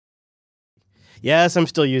Yes, I'm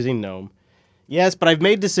still using GNOME. Yes, but I've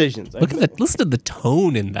made decisions. Listen to the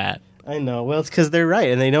tone in that. I know. Well, it's because they're right,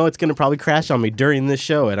 and they know it's going to probably crash on me during this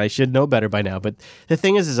show, and I should know better by now. But the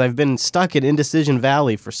thing is I've been stuck in Indecision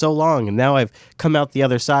Valley for so long, and now I've come out the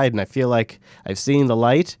other side, and I feel like I've seen the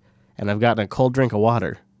light, and I've gotten a cold drink of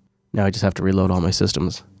water. Now I just have to reload all my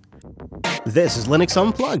systems. This is Linux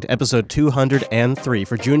Unplugged, episode 203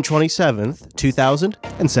 for June 27th,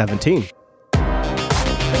 2017.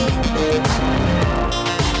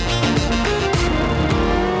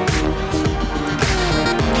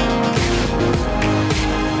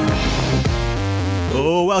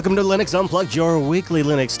 Welcome to Linux Unplugged, your weekly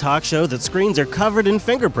Linux talk show that screens are covered in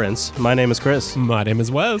fingerprints. My name is Chris. My name is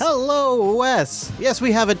Wes. Hello, Wes. Yes,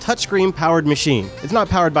 we have a touchscreen-powered machine. It's not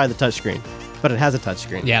powered by the touchscreen, but it has a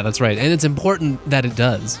touchscreen. Yeah, that's right. And it's important that it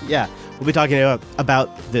does. Yeah. We'll be talking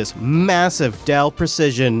about this massive Dell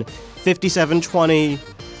Precision 5720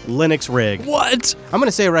 Linux rig. What? I'm going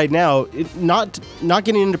to say right now, not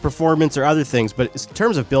getting into performance or other things, but in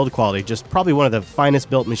terms of build quality, just probably one of the finest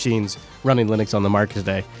built machines running Linux on the market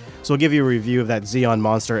today. So we'll give you a review of that Xeon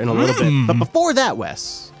monster in a little bit. But before that,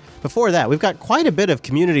 Wes, we've got quite a bit of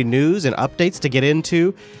community news and updates to get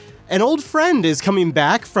into. An old friend is coming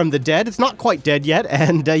back from the dead. It's not quite dead yet,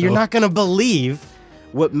 and you're not going to believe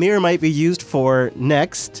what MIR might be used for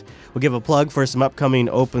next. We'll give a plug for some upcoming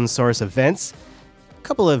open source events. A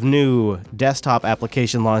couple of new desktop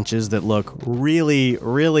application launches that look really,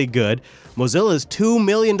 really good. Mozilla's $2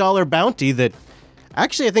 million bounty that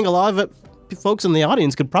actually I think a lot of it, folks in the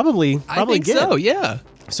audience could probably get. So, yeah.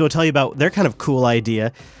 So I'll tell you about their kind of cool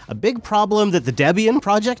idea. A big problem that the Debian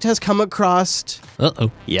project has come across.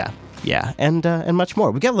 Uh-oh. Yeah, and much more.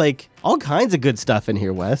 We got like all kinds of good stuff in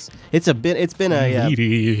here, Wes. It's been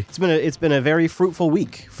a very fruitful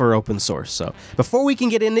week for open source. So before we can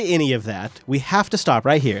get into any of that, we have to stop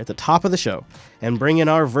right here at the top of the show and bring in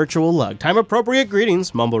our virtual lug. Time appropriate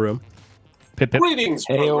greetings, Mumble Room. Pip, pip. Greetings,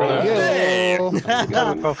 Hello, everybody.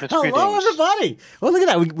 Well, look at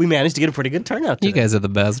that. We managed to get a pretty good turnout today. You guys are the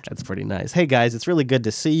best. That's pretty nice. Hey, guys, it's really good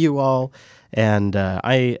to see you all. And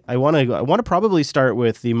I want to probably start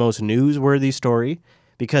with the most newsworthy story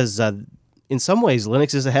because in some ways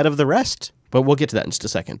Linux is ahead of the rest. But we'll get to that in just a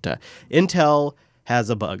second. Intel has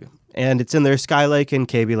a bug, and it's in their Skylake and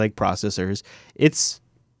Kaby Lake processors. It's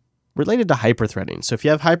related to hyperthreading. So if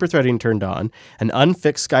you have hyperthreading turned on, an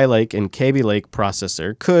unfixed Skylake and Kaby Lake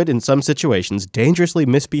processor could, in some situations, dangerously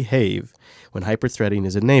misbehave when hyperthreading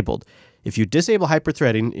is enabled. If you disable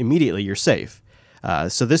hyperthreading, immediately you're safe.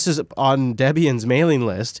 So this is on Debian's mailing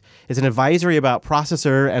list. It's an advisory about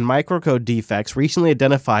processor and microcode defects recently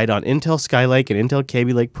identified on Intel Skylake and Intel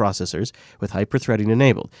Kaby Lake processors with hyperthreading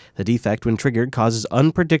enabled. The defect, when triggered, causes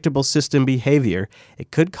unpredictable system behavior.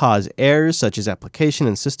 It could cause errors such as application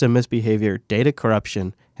and system misbehavior, data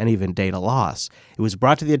corruption, and even data loss. It was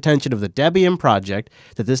brought to the attention of the Debian project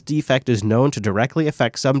that this defect is known to directly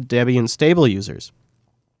affect some Debian stable users.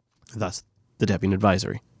 Thus, the Debian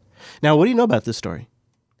advisory. Now, what do you know about this story?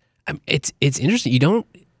 It's interesting. You don't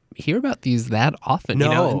hear about these that often.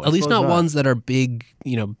 No, at least not ones that are big,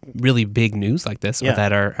 really big news like this, or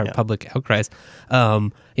that are public outcries.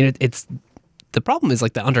 It's the problem is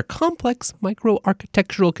like that under complex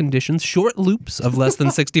microarchitectural conditions, short loops of less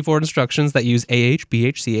than 64 instructions that use AH,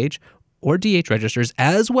 BH, CH, or DH registers,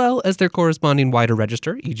 as well as their corresponding wider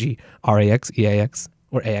register, e.g. RAX, EAX,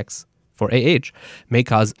 or AX for AH, may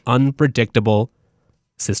cause unpredictable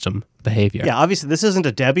system behavior. Yeah, obviously this isn't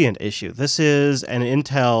a Debian issue. This is an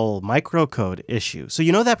Intel microcode issue. So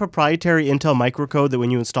you know that proprietary Intel microcode that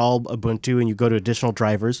when you install Ubuntu and you go to additional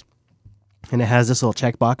drivers and it has this little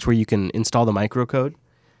checkbox where you can install the microcode?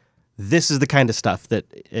 This is the kind of stuff that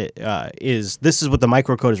this is what the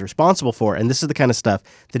microcode is responsible for, and this is the kind of stuff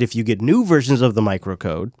that if you get new versions of the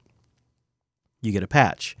microcode, you get a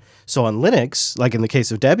patch. So on Linux, like in the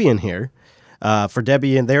case of Debian here, for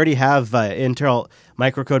Debian, they already have Intel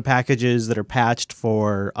microcode packages that are patched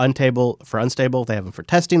for unstable. They have them for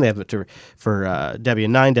testing. They have it for Debian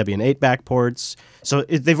 9, Debian 8 backports. So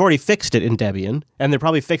they've already fixed it in Debian, and they're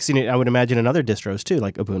probably fixing it, I would imagine, in other distros too,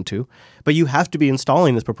 like Ubuntu. But you have to be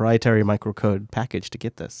installing this proprietary microcode package to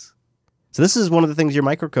get this. So this is one of the things your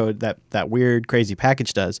microcode, that weird, crazy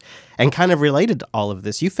package does. And kind of related to all of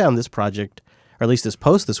this, you found this project, or at least this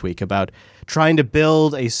post this week, about trying to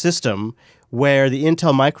build a system where the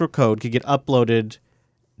Intel microcode could get uploaded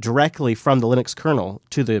directly from the Linux kernel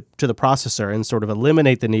to the processor and sort of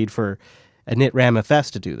eliminate the need for a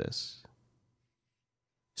NIT-RAM-FS to do this.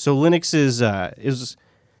 So Linux is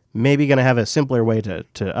maybe going to have a simpler way to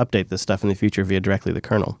update this stuff in the future via directly the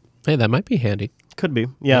kernel. Hey, that might be handy. Could be,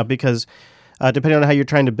 yeah. Because depending on how you're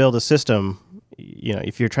trying to build a system,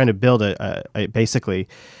 if you're trying to build a basically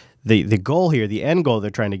the goal here, the end goal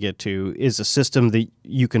they're trying to get to is a system that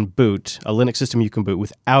you can boot, a Linux system you can boot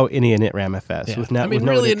without any init ramfs. Yeah.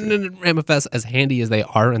 Really, init ramfs, as handy as they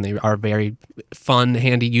are, and they are very fun,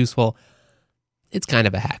 handy, useful, it's kind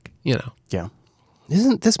of a hack, Yeah.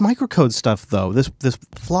 Isn't this microcode stuff, though, this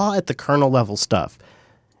flaw at the kernel level stuff,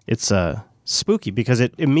 it's spooky because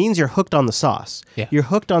it means you're hooked on the sauce. Yeah. You're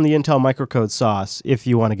hooked on the Intel microcode sauce if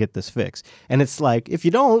you want to get this fix. And it's like, if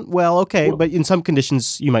you don't, well, okay, but in some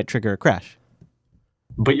conditions, you might trigger a crash.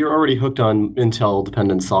 But you're already hooked on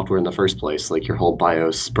Intel-dependent software in the first place, like your whole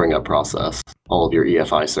BIOS spring-up process. All of your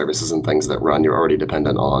EFI services and things that run, you're already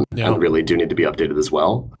dependent on, and really do need to be updated as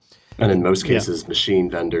well. And in most cases, machine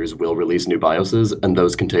vendors will release new BIOSes, and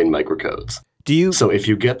those contain microcodes. So if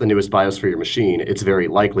you get the newest BIOS for your machine, it's very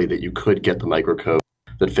likely that you could get the microcode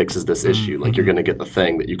that fixes this issue. Like you're going to get the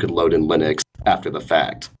thing that you could load in Linux after the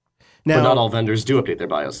fact. Now, but not all vendors do update their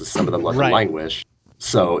BIOSes. Some of them let them languish.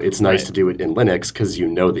 So it's nice to do it in Linux because you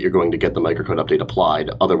know that you're going to get the microcode update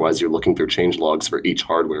applied. Otherwise, you're looking through change logs for each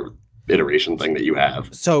hardware iteration thing that you have.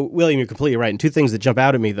 So, William, you're completely right. And two things that jump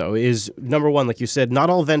out at me, though, is number one, like you said,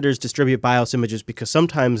 not all vendors distribute BIOS images because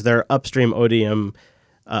sometimes their upstream ODM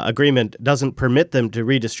agreement doesn't permit them to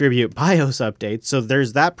redistribute BIOS updates. So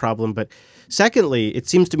there's that problem. But secondly, it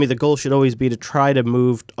seems to me the goal should always be to try to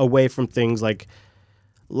move away from things like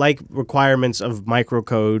requirements of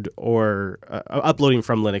microcode or uploading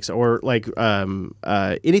from Linux or like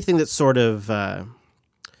anything that's sort of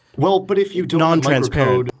well, but if you don't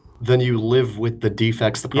non-transparent. Microcode, then you live with the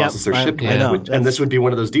defects the processor shipped with. And this would be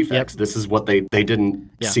one of those defects. This is what they didn't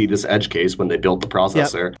see this edge case when they built the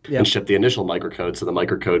processor and shipped the initial microcode. So the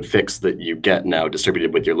microcode fix that you get now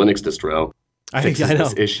distributed with your Linux distro fixes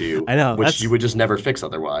this issue, which you would just never fix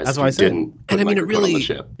otherwise. That's why I said. And I mean, it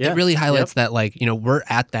really highlights that, like, we're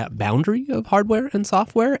at that boundary of hardware and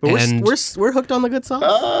software, and we're hooked on the good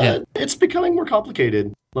sauce. It's becoming more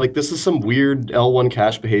complicated. Like, this is some weird L1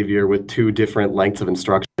 cache behavior with two different lengths of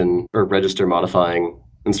instruction or register modifying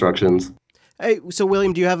instructions. Hey, so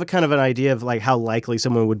William, do you have a kind of an idea of like how likely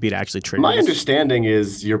someone would be to actually trigger My this? understanding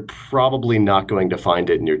is you're probably not going to find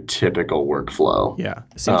it in your typical workflow. Yeah,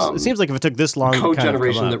 it seems like if it took this long, code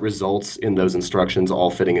generation that results in those instructions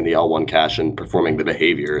all fitting in the L1 cache and performing the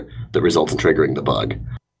behavior that results in triggering the bug.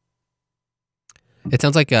 It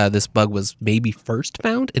sounds like this bug was maybe first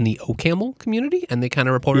found in the OCaml community, and they kind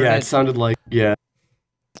of reported it. Yeah, it sounded like,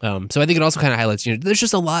 So I think it also kind of highlights, there's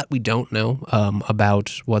just a lot we don't know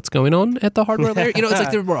about what's going on at the hardware layer. It's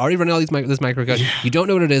like we're already running all this microcode. Yeah. You don't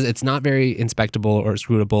know what it is. It's not very inspectable or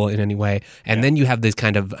scrutable in any way. And then you have this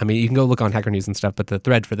kind of, you can go look on Hacker News and stuff, but the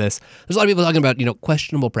thread for this, there's a lot of people talking about,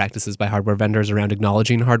 questionable practices by hardware vendors around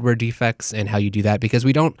acknowledging hardware defects and how you do that, because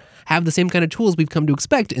we don't have the same kind of tools we've come to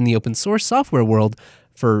expect in the open source software world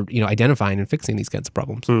for identifying and fixing these kinds of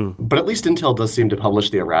problems. But at least Intel does seem to publish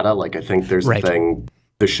the errata. Like, I think there's a thing.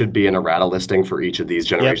 There should be an errata listing for each of these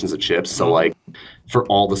generations of chips. So, like, for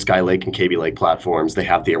all the Skylake and Kaby Lake platforms, they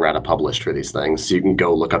have the errata published for these things. So you can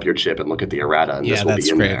go look up your chip and look at the errata, and this will be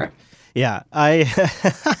in there. Yeah, I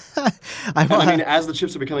mean, as the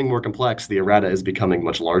chips are becoming more complex, the errata is becoming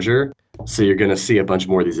much larger. So you're going to see a bunch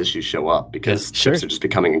more of these issues show up because chips are just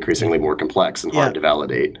becoming increasingly more complex and hard to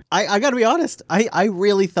validate. I got to be honest. I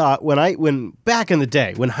really thought when back in the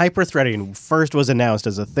day when hyperthreading first was announced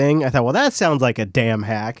as a thing, I thought, well, that sounds like a damn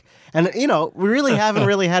hack. And we really haven't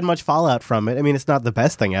really had much fallout from it. I mean, it's not the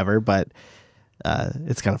best thing ever, but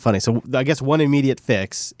it's kind of funny. So I guess one immediate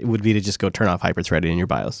fix would be to just go turn off hyperthreading in your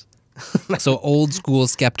BIOS. So old school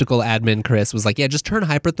skeptical admin Chris was like, yeah, just turn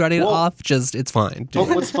hyperthreading off. It's fine. Well,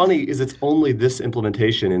 what's funny is it's only this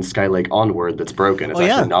implementation in Skylake onward that's broken. It's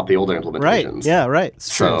actually not the older implementations. Right. Yeah, right.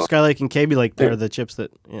 It's true. Skylake and Kaby Lake, they're the chips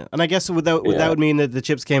that... Yeah. And I guess that would mean that the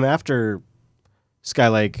chips came after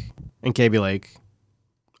Skylake and Kaby Lake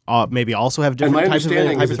maybe also have different types of hyperthreading?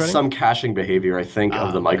 And my understanding is it's some caching behavior, I think,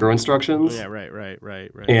 of the micro instructions. Yeah, right.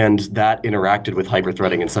 And that interacted with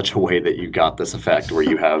hyperthreading in such a way that you got this effect where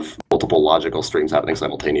you have multiple logical streams happening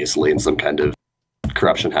simultaneously and some kind of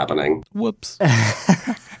corruption happening. Whoops.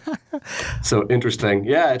 So interesting.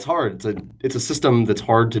 Yeah, it's hard. It's a system that's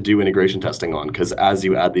hard to do integration testing on because as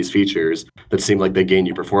you add these features that seem like they gain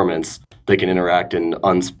you performance, they can interact in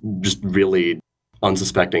just really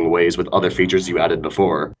unsuspecting ways with other features you added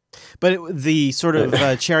before. But the sort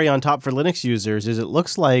of cherry on top for Linux users is it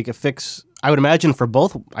looks like a fix, I would imagine for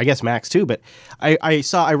both, I guess Macs too, but I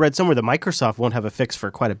read somewhere that Microsoft won't have a fix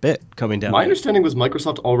for quite a bit coming down. My understanding was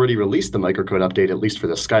Microsoft already released the microcode update, at least for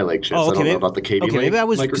the Skylake chips. I don't know about the Kaby Lake. Maybe I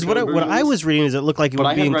was, because what I was reading is it looked like it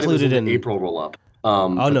would be included in the April rollup.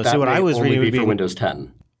 so what I was reading would be for Windows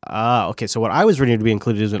 10. Okay, so what I was reading to be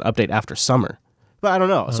included is an update after summer. But I don't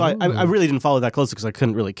know. So I really didn't follow that closely because I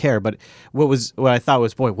couldn't really care. But what I thought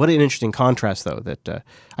was, boy, what an interesting contrast, though, that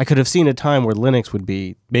I could have seen a time where Linux would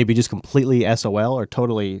be maybe just completely SOL or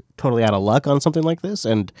totally out of luck on something like this.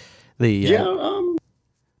 And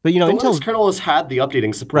but the Linux kernel has had the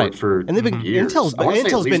updating support for and they've been, years.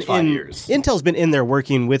 Intel's been in there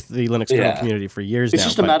working with the Linux kernel community for years now. It's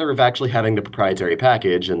just a matter of actually having the proprietary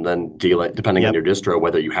package and then depending on your distro,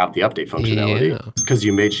 whether you have the update functionality. Because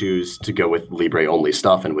you may choose to go with Libre-only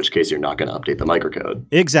stuff, in which case you're not going to update the microcode.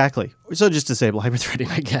 Exactly. So just disable hyperthreading,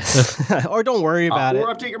 I guess. Or don't worry about it. Or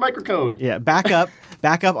update your microcode. Yeah, back up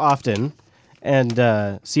often. And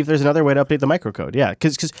see if there's another way to update the microcode. Yeah,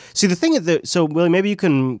 because see the thing is so Willie, maybe you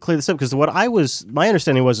can clear this up because my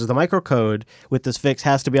understanding was the microcode with this fix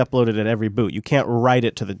has to be uploaded at every boot. You can't write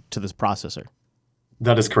it to this processor.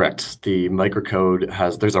 That is correct. The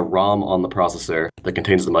microcode there's a ROM on the processor that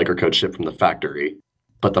contains the microcode shipped from the factory,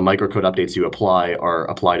 but the microcode updates you apply are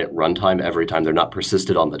applied at runtime every time. They're not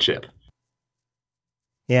persisted on the chip.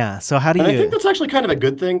 Yeah, so how do you... And I think that's actually kind of a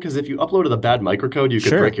good thing, because if you uploaded a bad microcode, you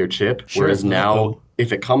could break your chip, whereas now,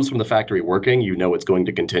 if it comes from the factory working, you know it's going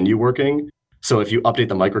to continue working. So if you update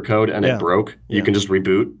the microcode and it broke, you can just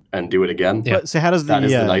reboot and do it again. Yeah. So how does that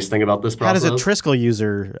is the nice thing about this process. How does a Triskel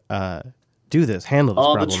user handle this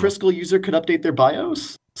problem? The Triskel user could update their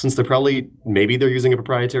BIOS, since maybe they're using a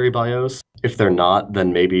proprietary BIOS. If they're not,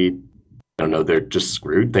 then maybe... I don't know, they're just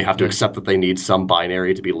screwed. They have to accept that they need some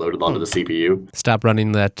binary to be loaded onto the CPU. Stop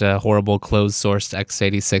running that horrible closed-sourced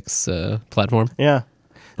x86 platform. Yeah.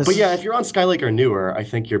 But yeah, if you're on Skylake or newer, I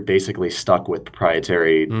think you're basically stuck with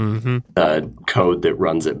proprietary code that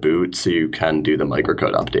runs at boot, so you can do the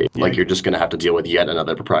microcode update. Yeah. Like, you're just going to have to deal with yet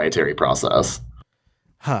another proprietary process.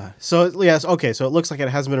 So, yes, okay, so it looks like it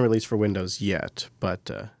hasn't been released for Windows yet, but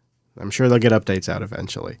I'm sure they'll get updates out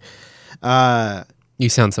eventually. You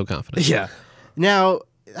sound so confident. Yeah. Now,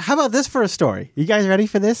 how about this for a story? You guys ready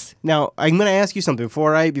for this? Now, I'm going to ask you something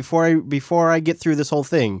before I get through this whole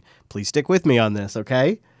thing. Please stick with me on this,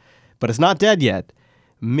 okay? But it's not dead yet.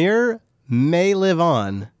 MIR may live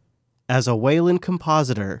on as a Wayland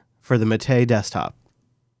compositor for the Mate desktop.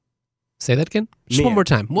 Say that again? Just one more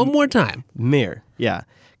time. One more time. MIR, yeah.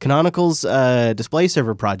 Canonical's display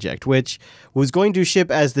server project, which was going to ship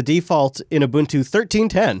as the default in Ubuntu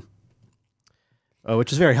 13.10.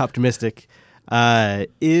 Which is very optimistic,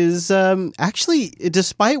 is actually,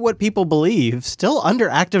 despite what people believe, still under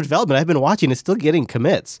active development. I've been watching, it's still getting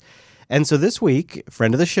commits. And so this week,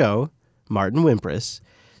 friend of the show, Martin Wimpress,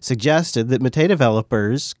 suggested that Mate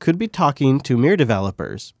developers could be talking to MIR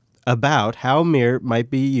developers about how MIR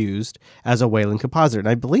might be used as a Wayland compositor. And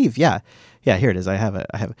I believe, yeah, here it is. I have it.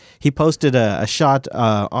 He posted a shot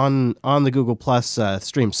on the Google Plus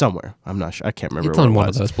stream somewhere. I'm not sure. I can't remember. It's on one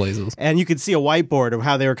of those places. And you could see a whiteboard of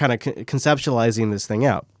how they were kind of conceptualizing this thing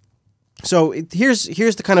out. So here's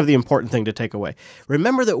the kind of the important thing to take away.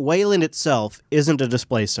 Remember that Wayland itself isn't a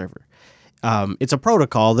display server. It's a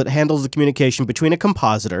protocol that handles the communication between a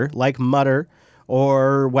compositor like Mutter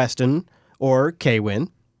or Weston or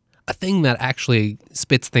Kwin. A thing that actually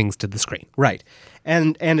spits things to the screen. Right.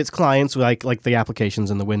 And its clients like the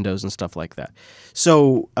applications and the Windows and stuff like that.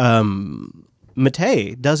 So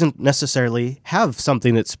Mate doesn't necessarily have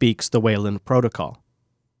something that speaks the Wayland protocol.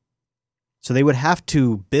 So they would have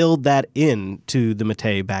to build that into the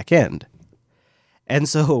Mate backend. And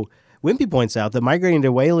so Wimpy points out that migrating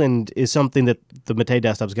to Wayland is something that the Mate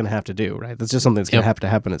desktop is going to have to do, right? That's just something that's going to have to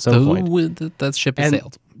happen at some point. That ship has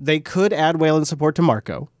sailed. They could add Wayland support to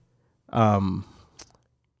Marco.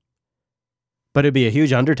 But it'd be a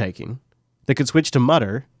huge undertaking. They could switch to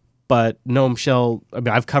Mutter, but GNOME Shell... I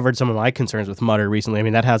mean, I've covered some of my concerns with Mutter recently. I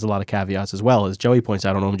mean, that has a lot of caveats as well, as Joey points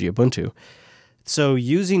out on OMG Ubuntu. So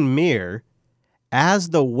using MIR as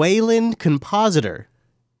the Wayland compositor.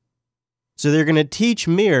 So they're going to teach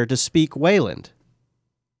MIR to speak Wayland.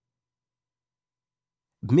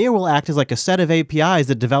 MIR will act as like a set of APIs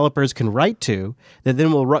that developers can write to that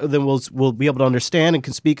then we'll be able to understand and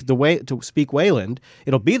can speak speak Wayland.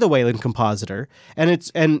 It'll be the Wayland compositor, and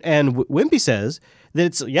Wimpy says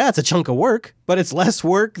that it's a chunk of work, but it's less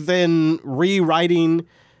work than rewriting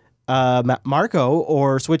Marco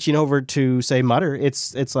or switching over to say Mutter.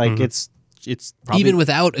 It's like it's probably, even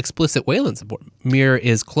without explicit Wayland support, MIR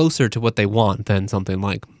is closer to what they want than something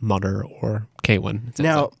like Mutter or Kwin.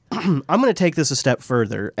 Now, I'm going to take this a step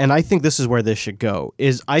further, and I think this is where this should go.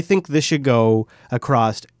 I think this should go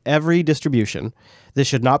across every distribution. This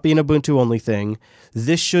should not be an Ubuntu-only thing.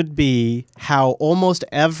 This should be how almost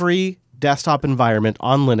every desktop environment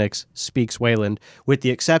on Linux speaks Wayland, with the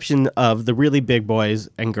exception of the really big boys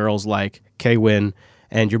and girls like Kwin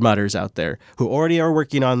and your mutters out there who already are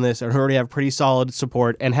working on this and who already have pretty solid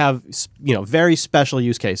support and have, very special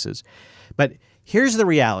use cases. But here's the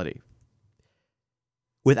reality.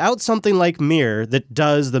 Without something like MIR that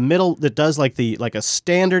does like a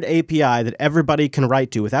standard API that everybody can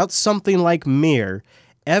write to, without something like MIR,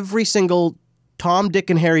 every single Tom, Dick,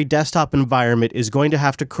 and Harry desktop environment is going to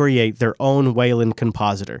have to create their own Wayland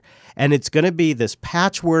compositor. And it's going to be this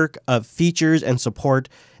patchwork of features and support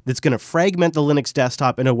that's going to fragment the Linux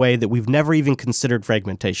desktop in a way that we've never even considered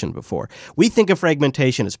fragmentation before. We think of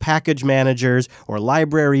fragmentation as package managers or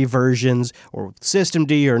library versions or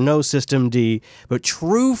systemd or no systemd, but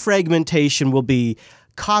true fragmentation will be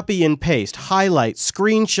copy and paste, highlight,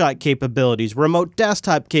 screenshot capabilities, remote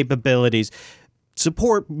desktop capabilities,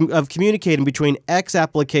 support of communicating between X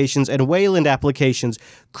applications and Wayland applications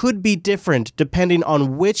could be different depending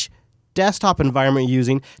on which desktop environment you're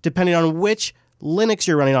using, depending on which Linux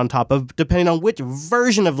you're running on top of, depending on which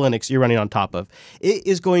version of Linux you're running on top of. It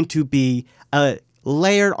is going to be a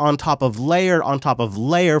layer on top of layer on top of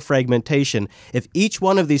layer fragmentation if each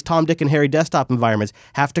one of these Tom, Dick, and Harry desktop environments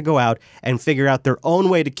have to go out and figure out their own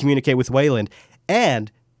way to communicate with Wayland,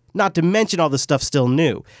 and not to mention all the stuff still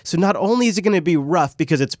new. So not only is it going to be rough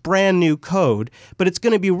because it's brand new code, but it's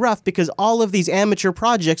going to be rough because all of these amateur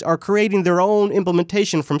projects are creating their own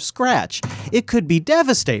implementation from scratch. It could be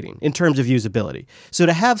devastating in terms of usability. So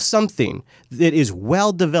to have something that is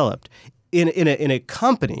well developed in a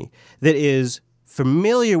company that is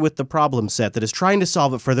familiar with the problem set, that is trying to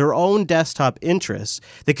solve it for their own desktop interests,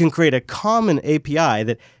 that can create a common API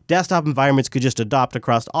that desktop environments could just adopt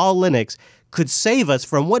across all Linux, could save us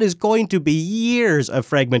from what is going to be years of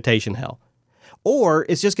fragmentation hell. Or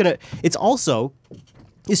it's just going to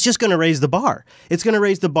raise the bar. It's going to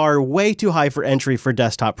raise the bar way too high for entry for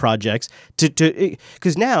desktop projects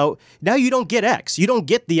because now you don't get X. You don't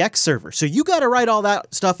get the X server. So you got to write all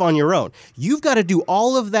that stuff on your own. You've got to do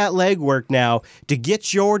all of that legwork now to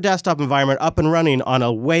get your desktop environment up and running on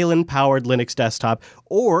a Wayland-powered Linux desktop,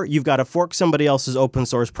 or you've got to fork somebody else's open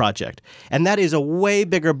source project. And that is a way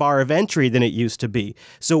bigger bar of entry than it used to be.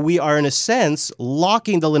 So we are, in a sense,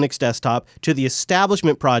 locking the Linux desktop to the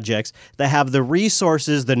establishment projects that have the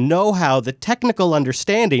resources, the know-how, the technical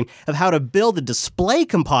understanding of how to build a display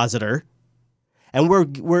compositor, and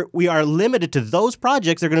we are limited to those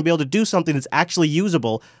projects that are going to be able to do something that's actually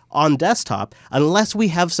usable on desktop unless we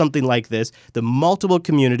have something like this that multiple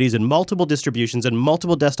communities and multiple distributions and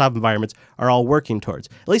multiple desktop environments are all working towards.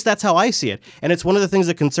 At least that's how I see it. And it's one of the things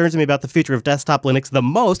that concerns me about the future of desktop Linux the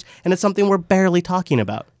most, and it's something we're barely talking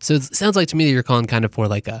about. So it sounds like to me that you're calling kind of for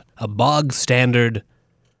like a bog standard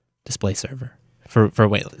display server for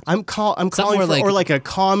Wayland. I'm calling for like a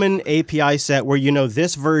common API set where,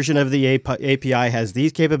 this version of the API has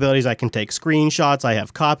these capabilities. I can take screenshots. I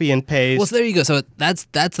have copy and paste. Well, so there you go. So that's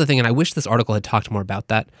the thing. And I wish this article had talked more about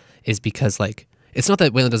that, is because it's not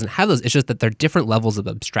that Wayland doesn't have those. It's just that they're different levels of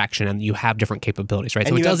abstraction and you have different capabilities, right?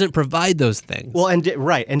 So it doesn't provide those things. Well,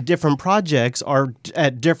 and different projects are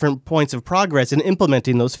at different points of progress in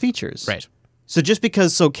implementing those features. Right. So just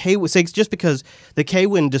because the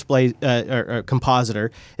Kwin display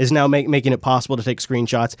compositor is now making it possible to take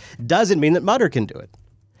screenshots doesn't mean that Mutter can do it.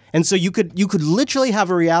 And so you could literally have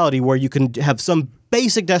a reality where you can have some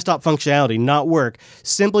basic desktop functionality not work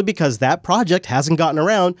simply because that project hasn't gotten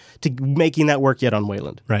around to making that work yet on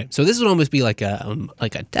Wayland. Right. So this would almost be like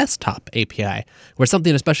a desktop API where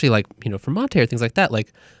something, especially for Monte or things like that,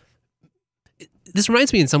 this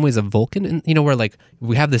reminds me in some ways of Vulkan, and where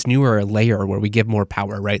we have this newer layer where we give more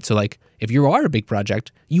power, right? So if you are a big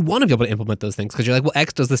project, you want to be able to implement those things because you're like, well,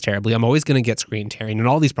 X does this terribly. I'm always going to get screen tearing and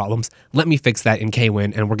all these problems. Let me fix that in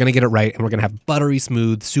Kwin, and we're going to get it right, and we're going to have buttery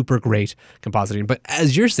smooth, super great compositing. But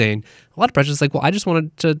as you're saying, a lot of projects I just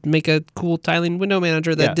wanted to make a cool tiling window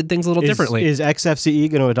manager that did things a little differently. Is XFCE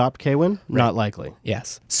going to adopt Kwin? Right. Not likely.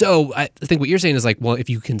 Yes. So I think what you're saying is well, if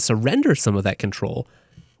you can surrender some of that control,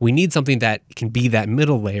 we need something that can be that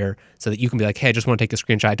middle layer so that you can be like, hey, I just want to take a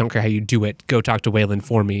screenshot. I don't care how you do it. Go talk to Wayland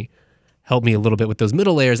for me. Help me a little bit with those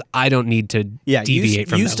middle layers. I don't need to deviate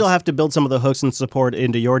from those. You still have to build some of the hooks and support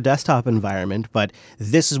into your desktop environment, but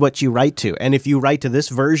this is what you write to. And if you write to this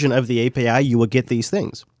version of the API, you will get these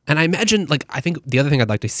things. And I imagine, I think the other thing I'd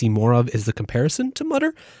like to see more of is the comparison to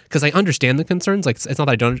Mutter, because I understand the concerns. It's not that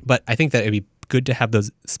I don't, but I think that it'd be good to have those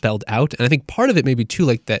spelled out. And I think part of it may be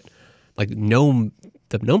too, GNOME,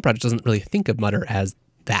 the GNOME project doesn't really think of Mutter as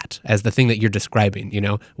the thing that you're describing,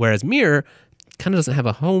 whereas MIR kind of doesn't have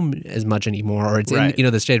a home as much anymore, or it's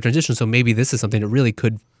in, the state of transition. So maybe this is something that really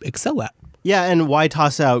could excel at. Yeah, and why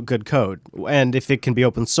toss out good code? And if it can be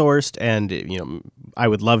open sourced, and I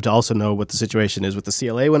would love to also know what the situation is with the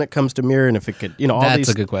CLA when it comes to MIR, and if it could, all That's these.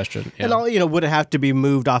 a good question. Yeah. And all, would it have to be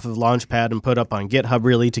moved off of Launchpad and put up on GitHub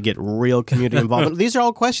really to get real community involvement? These are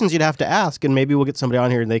all questions you'd have to ask, and maybe we'll get somebody on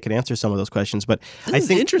here and they can answer some of those questions. But I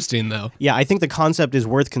think interesting though. Yeah, I think the concept is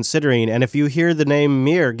worth considering. And if you hear the name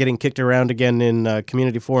MIR getting kicked around again in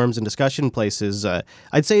community forums and discussion places,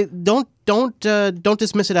 I'd say don't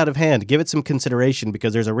dismiss it out of hand. Give it some consideration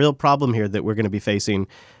because there's a real problem here that we're going to be facing.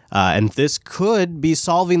 And this could be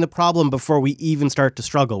solving the problem before we even start to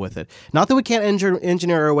struggle with it. Not that we can't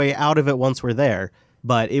engineer our way out of it once we're there,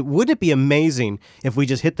 but would it be amazing if we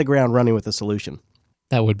just hit the ground running with a solution?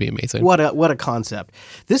 That would be amazing. What a concept.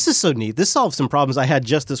 This is so neat. This solves some problems I had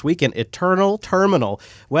just this weekend. Eternal Terminal.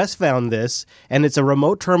 Wes found this, and it's a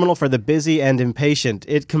remote terminal for the busy and impatient.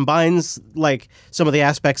 It combines like some of the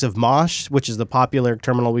aspects of Mosh, which is the popular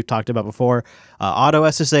terminal we've talked about before, Auto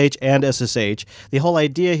SSH and SSH. The whole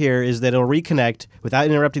idea here is that it'll reconnect without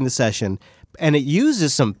interrupting the session. And it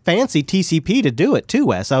uses some fancy TCP to do it too,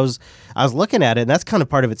 Wes. I was looking at it, and that's kind of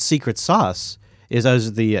part of its secret sauce.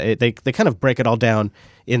 They kind of break it all down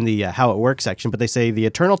in the how it works section, but they say the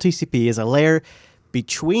eternal TCP is a layer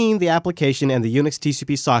between the application and the Unix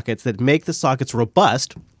TCP sockets that make the sockets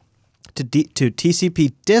robust to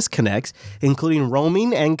TCP disconnects, including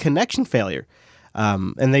roaming and connection failure.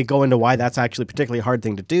 And they go into why that's actually a particularly hard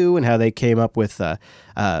thing to do and how they came up with a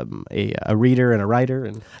reader and a writer.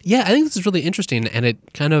 And yeah, I think this is really interesting, and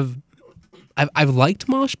it kind of. I've liked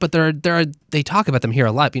Mosh, but they talk about them here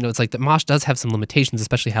a lot. It's like that Mosh does have some limitations,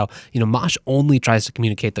 especially how Mosh only tries to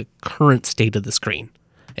communicate the current state of the screen.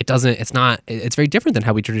 It doesn't. It's very different than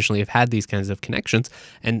how we traditionally have had these kinds of connections.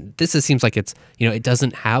 And this seems like it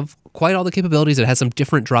doesn't have quite all the capabilities. It has some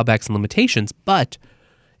different drawbacks and limitations. But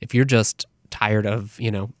if you're just tired of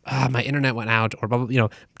my internet went out, or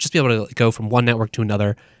just be able to go from one network to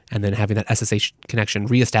another, and then having that SSH connection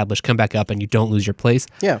reestablished, come back up, and you don't lose your place.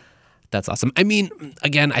 Yeah. That's awesome. I mean,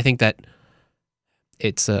 again, I think that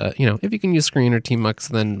it's, if you can use Screen or TMUX,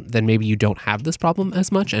 then maybe you don't have this problem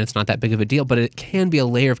as much, and it's not that big of a deal, but it can be a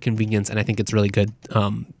layer of convenience, and I think it's really good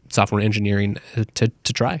software engineering to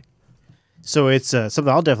try. So it's something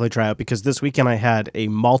I'll definitely try out, because this weekend I had a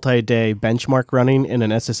multi-day benchmark running in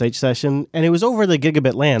an SSH session, and it was over the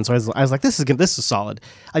gigabit LAN, so I was like, this is solid.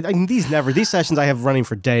 These sessions I have running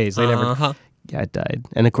for days. They never. Yeah, it died.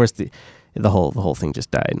 And of course the whole thing just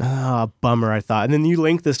died. Bummer, I thought. And then you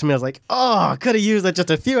linked this to me. I was like, I could have used that just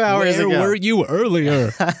a few hours ago. Where were you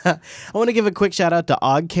earlier? I want to give a quick shout out to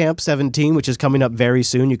OggCamp 17, which is coming up very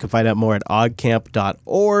soon. You can find out more at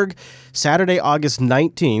oggcamp.org. Saturday, August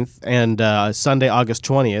 19th and Sunday, August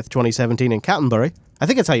 20th, 2017 in Canterbury. I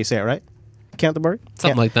think that's how you say it, right? Canterbury?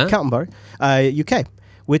 Something like that. Canterbury, UK,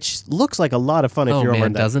 which looks like a lot of fun if you're over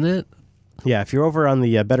in that. Doesn't it? Yeah, if you're over on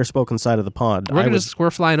the Better Spoken side of the pond. We're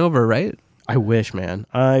flying over, right? I wish, man.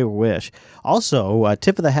 I wish. Also,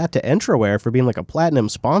 tip of the hat to Entraware for being like a platinum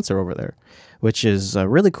sponsor over there, which is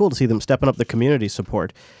really cool to see them stepping up the community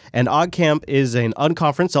support. And OggCamp is an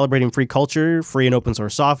unconference celebrating free culture, free and open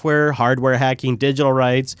source software, hardware hacking, digital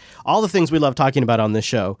rights, all the things we love talking about on this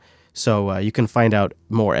show. So you can find out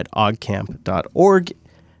more at oggcamp.org.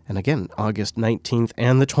 And again, August 19th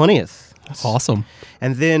and the 20th. Awesome.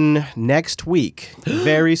 And then next week,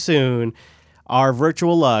 very soon, our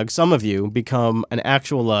virtual lug, some of you become an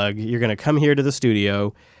actual lug. You're going to come here to the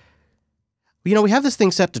studio. We have this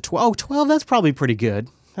thing set to 12. 12, that's probably pretty good.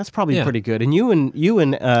 That's probably pretty good. And you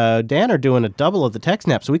and Dan are doing a double of the tech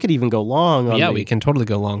snap, so we could even go long. We can totally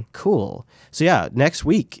go long. Cool. So yeah, next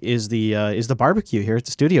week is the barbecue here at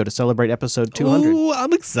the studio to celebrate episode 200. Ooh,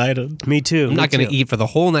 I'm excited. Me too. I'm not going to eat for the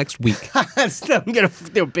whole next week. I'm going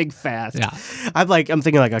to do a big fast. Yeah. I'm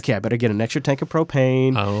thinking okay, I better get an extra tank of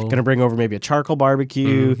propane. Oh. Going to bring over maybe a charcoal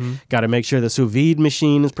barbecue. Mm-hmm. Got to make sure the sous vide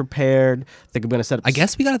machine is prepared. I think I'm going to set up. I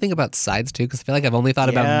guess we got to think about sides too, because I feel like I've only thought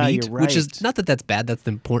about meat, you're right. which is not that that's bad. That's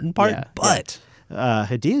the important part, but.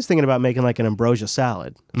 Hadia's thinking about making like an ambrosia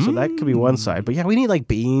salad. So that could be one side. But yeah, we need like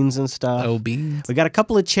beans and stuff. Oh, beans. We got a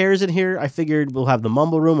couple of chairs in here. I figured we'll have the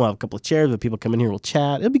mumble room. We'll have a couple of chairs. When people come in here, we'll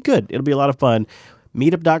chat. It'll be good. It'll be a lot of fun.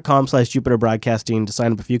 Meetup.com/Jupiter Broadcasting to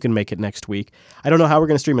sign up if you can make it next week. I don't know how we're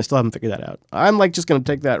going to stream. I still haven't figured that out. I'm just going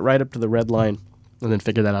to take that right up to the red line and then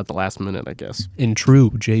figure that out the last minute, I guess. In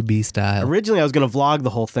true JB style. Originally, I was going to vlog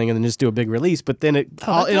the whole thing and then just do a big release, but then that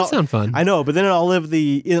does sound fun. I know, but then in all of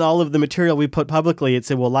the material we put publicly, it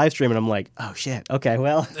said we'll live stream, and I'm like, oh shit, okay,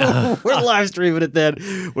 well, we're live streaming it then.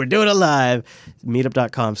 We're doing it live.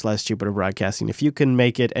 Meetup.com/Jupiter Broadcasting. If you can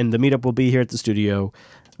make it, and the meetup will be here at the studio,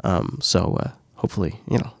 so hopefully,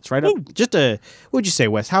 it's right up. Just what would you say,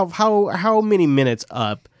 Wes? How many minutes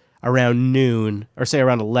up around noon, or say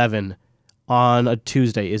around 11 on a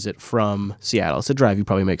Tuesday is it from Seattle? It's a drive you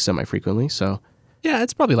probably make semi-frequently, so... Yeah,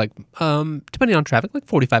 it's probably like, depending on traffic, like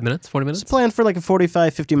 40 minutes. It's planned for like a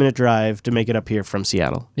 45, 50-minute drive to make it up here from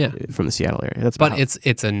Seattle. Yeah. From the Seattle area. But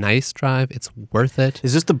it's a nice drive. It's worth it.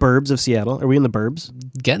 Is this the burbs of Seattle? Are we in the burbs?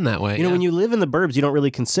 Getting that way, when you live in the burbs, you don't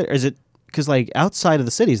really consider... Is it... Because like outside of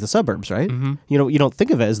the city is the suburbs, right? Mm-hmm. You don't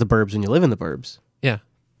think of it as the burbs when you live in the burbs. Yeah.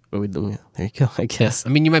 But there you go, I guess.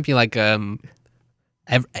 Yeah. I mean, you might be like...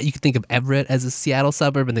 you could think of Everett as a Seattle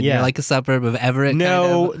suburb, and then you're like a suburb of Everett.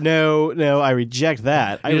 No, I reject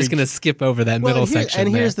that. I'm just going to skip over that middle section.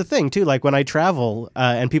 And here's the thing, too. Like when I travel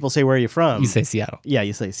and people say, where are you from? You say Seattle. Yeah,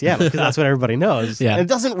 you say Seattle because that's what everybody knows. Yeah. And it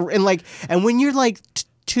doesn't, and when you're like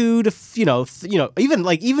 2 to,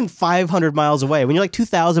 even 500 miles away, when you're like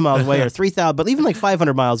 2,000 miles away or 3,000, but even like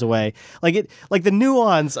 500 miles away, like the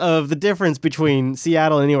nuance of the difference between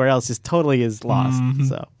Seattle and anywhere else is lost. Mm-hmm.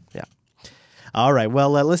 So. All right,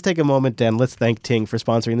 well, let's take a moment and let's thank Ting for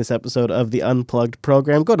sponsoring this episode of the Unplugged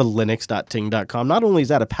program. Go to linux.ting.com. Not only is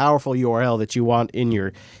that a powerful URL that you want in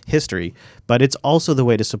your history, but it's also the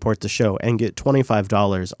way to support the show and get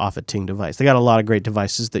 $25 off a Ting device. They got a lot of great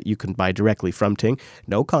devices that you can buy directly from Ting.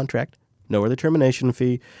 No contract, no early termination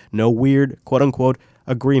fee, no weird, quote-unquote,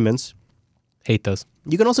 agreements. Hate those.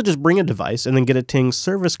 You can also just bring a device and then get a Ting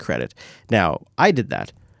service credit. Now, I did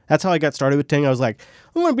that. That's how I got started with Ting. I was like,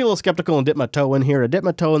 I'm going to be a little skeptical and dip my toe in here. I dipped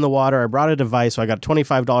my toe in the water. I brought a device, so I got a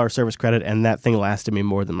 $25 service credit, and that thing lasted me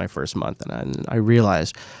more than my first month. And I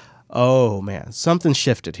realized, oh, man, something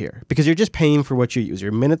shifted here. Because you're just paying for what you use,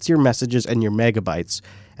 your minutes, your messages, and your megabytes.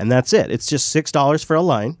 And that's it. It's just $6 for a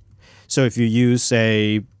line. So if you use,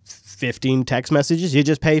 say, 15 text messages, you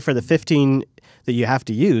just pay for the 15 that you have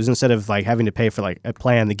to use instead of like having to pay for like a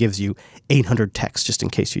plan that gives you 800 texts just in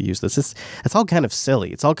case you use this. It's all kind of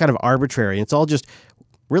silly. It's all kind of arbitrary. It's all just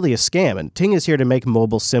really a scam. And Ting is here to make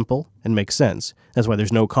mobile simple and make sense. That's why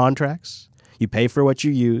there's no contracts. You pay for what you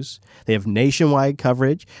use. They have nationwide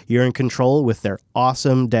coverage. You're in control with their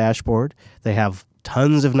awesome dashboard. They have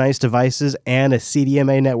tons of nice devices and a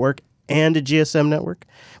CDMA network and a GSM network,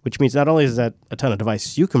 which means not only is that a ton of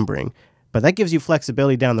devices you can bring, but that gives you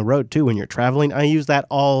flexibility down the road, too, when you're traveling. I use that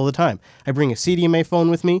all the time. I bring a CDMA phone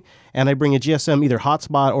with me, and I bring a GSM either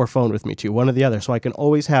hotspot or phone with me, too, one or the other, so I can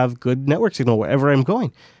always have good network signal wherever I'm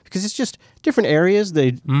going. Because it's just different areas.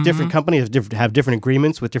 Different companies have different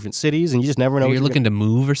agreements with different cities, and you just never know. You're looking to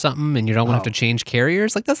move or something, and you don't want to have to change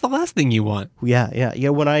carriers. Like that's the last thing you want. Yeah.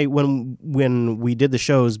 When we did the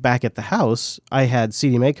shows back at the house, I had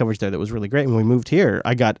CDMA coverage there that was really great. When we moved here,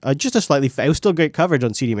 I got just a slightly. It was still great coverage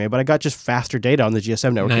on CDMA, but I got just faster data on the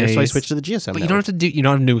GSM network here, so I switched to the GSM. But you don't have to do. You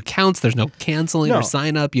don't have new accounts. There's no canceling or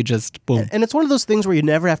sign up. You just boom. And it's one of those things where you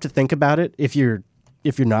never have to think about it if you're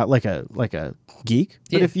not like a geek.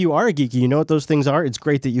 But if you are a geek, you know what those things are. It's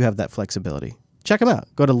great that you have that flexibility. Check them out.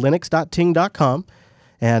 Go to linux.ting.com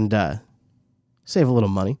and save a little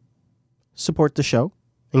money, support the show,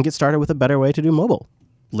 and get started with a better way to do mobile.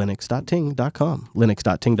 linux.ting.com.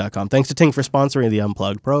 linux.ting.com. Thanks to Ting for sponsoring the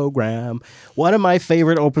Unplugged program. One of my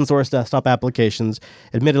favorite open source desktop applications,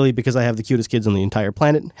 admittedly because I have the cutest kids on the entire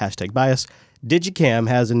planet, #bias. Digicam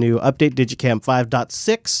has a new update, Digicam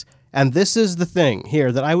 5.6. And this is the thing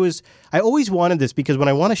here that I always wanted this because when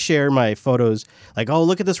I want to share my photos, like, oh,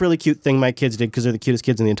 look at this really cute thing my kids did because they're the cutest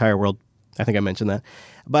kids in the entire world. I think I mentioned that.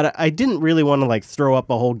 But I didn't really want to like throw up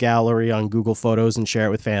a whole gallery on Google Photos and share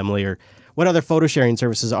it with family or what other photo sharing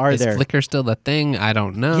services are there. Is Flickr still the thing? I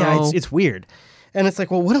don't know. Yeah, it's weird. And it's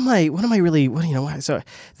like, well, what am I really, so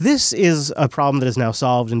this is a problem that is now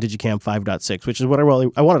solved in Digicam 5.6, which is what I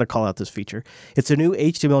wanted to call out this feature. It's a new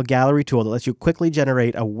HTML gallery tool that lets you quickly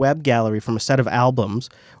generate a web gallery from a set of albums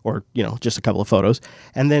or, just a couple of photos,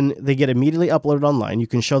 and then they get immediately uploaded online. You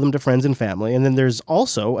can show them to friends and family, and then there's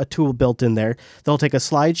also a tool built in there that'll take a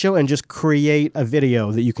slideshow and just create a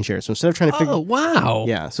video that you can share. So instead of trying to figure... Oh, wow.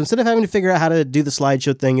 Yeah, so instead of having to figure out how to do the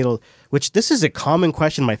slideshow thing, which this is a common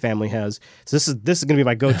question my family has. So this is going to be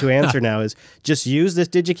my go-to answer now is just use this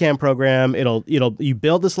Digicam program. You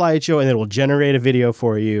build the slideshow and it will generate a video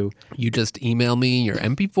for you. You just email me your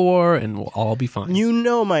MP4 and we'll all be fine.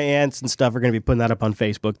 My aunts and stuff are going to be putting that up on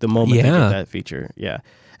Facebook the moment they get that feature. Yeah.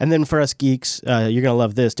 And then for us geeks, you're going to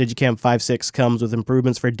love this. Digicam 5.6 comes with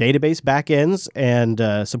improvements for database backends and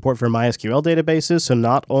support for MySQL databases, so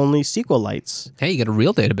not only SQLites. Hey, you got a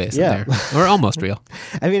real database in there. Or almost real.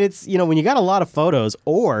 I mean, it's, when you got a lot of photos,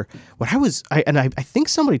 or what I think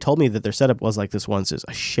somebody told me that their setup was like this once, is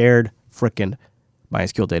a shared frickin'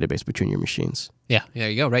 MySQL database between your machines. Yeah, there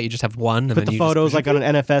you go, right? You just have one. And put the photos like on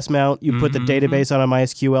an NFS mount. You put the database on a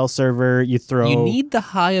MySQL server. You need the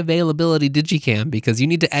high availability Digicam because you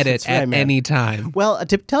need to edit at any time. Well,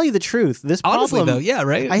 to tell you the truth, this honestly problem, though, yeah,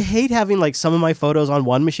 right. I hate having like some of my photos on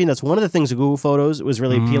one machine. That's one of the things that Google Photos was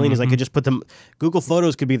really appealing is I could just put them. Google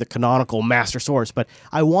Photos could be the canonical master source, but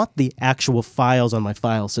I want the actual files on my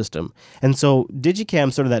file system. And so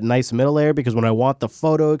Digicam's sort of that nice middle layer because when I want the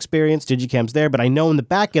photo experience, Digicam's there, but I know in the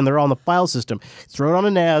back end they're all on the file system. Throw it on a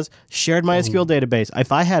NAS, shared MySQL database.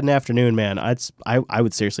 If I had an afternoon, man, I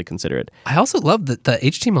would seriously consider it. I also love the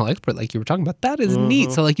HTML export, like you were talking about. That is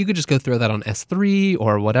neat. So like you could just go throw that on S3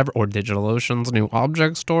 or whatever, or DigitalOcean's new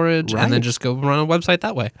object storage, and then just go run a website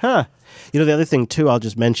that way. Huh. You know, the other thing, too, I'll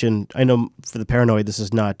just mention, I know for the Paranoid, this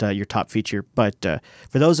is not your top feature, but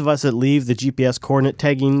for those of us that leave the GPS coordinate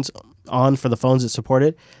taggings on for the phones that support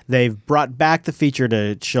it, they've brought back the feature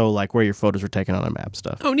to show like where your photos were taken on a map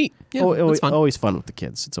stuff. Oh, neat. Yeah, that's fun. Always fun with the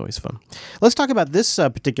kids. It's always fun. Let's talk about this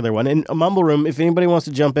particular one. In a Mumble Room, if anybody wants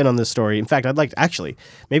to jump in on this story, in fact, I'd like to actually,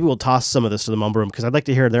 maybe we'll toss some of this to the Mumble Room because I'd like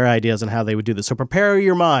to hear their ideas on how they would do this. So prepare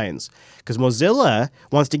your minds because Mozilla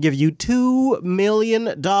wants to give you $2 million.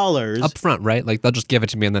 Up front, right? Like they'll just give it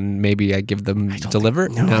to me and then maybe I give them deliver?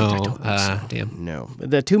 I don't think so. Damn. No.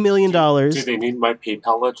 The $2 million. Do they need my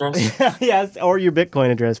PayPal address? Yes, or your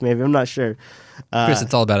Bitcoin address, maybe. I'm not sure. Chris,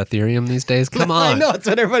 it's all about Ethereum these days. Come on. I know, it's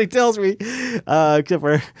what everybody tells me. Except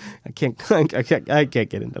for I can't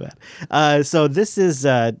get into that. So this is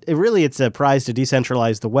it's a prize to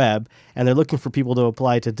decentralize the web, and they're looking for people to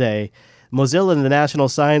apply today. Mozilla and the National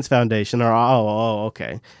Science Foundation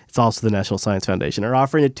okay. It's also the National Science Foundation are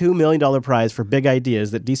offering a $2 million prize for big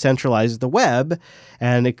ideas that decentralizes the web,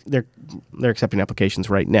 and they're accepting applications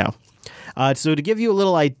right now. So to give you a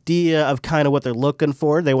little idea of kind of what they're looking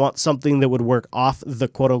for, they want something that would work off the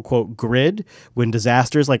quote-unquote grid when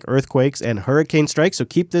disasters like earthquakes and hurricane strike. So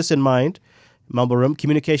keep this in mind. Mumble Room.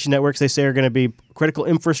 Communication networks, they say, are going to be critical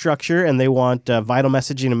infrastructure, and they want vital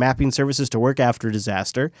messaging and mapping services to work after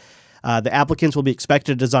disaster. The applicants will be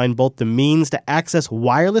expected to design both the means to access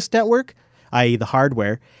wireless network, i.e. the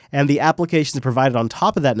hardware, and the applications provided on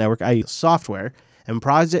top of that network, i.e. software. And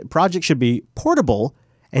project should be portable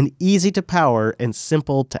and easy to power and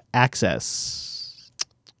simple to access.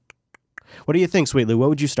 What do you think, Sweet Lou? What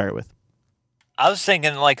would you start with? I was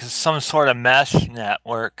thinking like some sort of mesh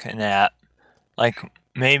network and that. Like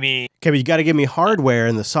maybe... Okay, but you got to give me hardware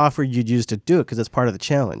and the software you'd use to do it because that's part of the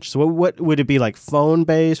challenge. So what would it be, like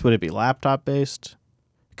phone-based? Would it be laptop-based?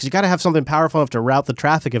 Because you got to have something powerful enough to route the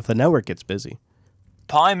traffic if the network gets busy.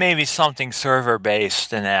 Probably maybe something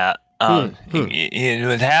server-based in that. You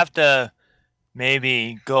would have to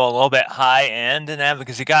maybe go a little bit high-end in that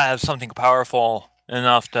because you got to have something powerful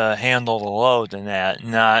enough to handle the load in that,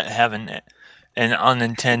 not having an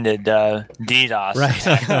unintended DDoS.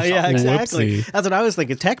 Right. Yeah, exactly. Whoopsie. That's what I was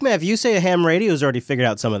thinking. TechMav, you say a ham radio's already figured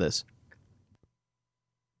out some of this.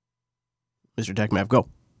 Mr. TechMav, go.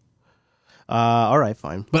 All right,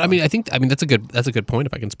 fine. But I mean, that's a good point.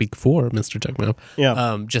 If I can speak for Mr. Techno,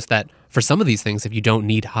 just that for some of these things, if you don't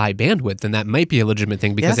need high bandwidth, then that might be a legitimate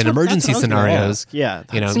thing because in emergency scenarios,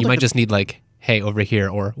 you might just need like, hey, over here,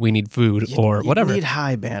 or we need food, or whatever. You need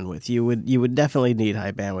high bandwidth. You would definitely need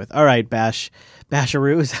high bandwidth. All right,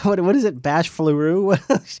 Basharoo. Is that what is it?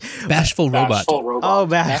 Bashflaroo? Bashful robot. Oh,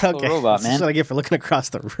 Bashful okay. robot, man. That's what I get for looking across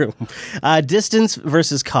the room. Distance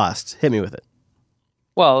versus cost. Hit me with it.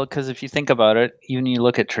 Well, because if you think about it, even you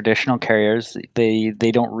look at traditional carriers, they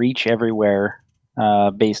don't reach everywhere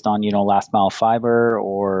based on last mile fiber,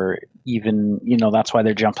 or even that's why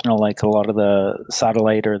they're jumping to like a lot of the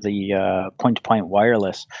satellite or the point to point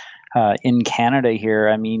wireless. In Canada here,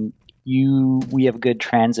 I mean, we have good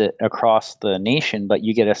transit across the nation, but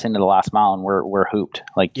you get us into the last mile and we're hooped.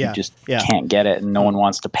 Like you just can't get it, and no one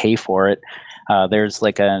wants to pay for it. There's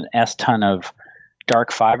like an S-ton of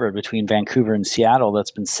dark fiber between Vancouver and Seattle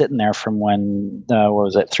that's been sitting there from when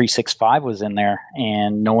 365 was in there,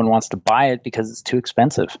 and no one wants to buy it because it's too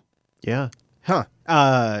expensive. Yeah. Huh.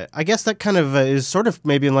 I guess that kind of is sort of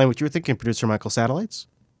maybe in line with what you were thinking, Producer Michael. Satellites?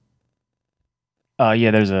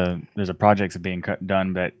 Yeah, there's a project that's being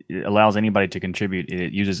done that allows anybody to contribute.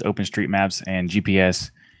 It uses OpenStreetMaps and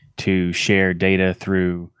GPS to share data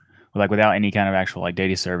through, like, without any kind of actual like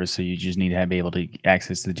data service. So you just need to be able to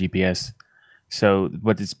access the GPS. So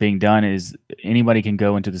what's being done is anybody can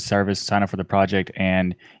go into the service, sign up for the project,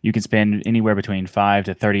 and you can spend anywhere between 5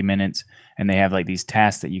 to 30 minutes. And they have like these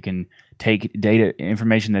tasks that you can take data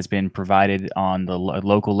information that's been provided on the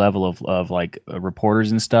local level of like reporters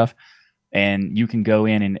and stuff. And you can go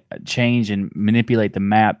in and change and manipulate the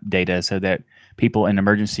map data so that people in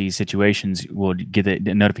emergency situations will get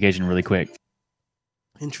the notification really quick.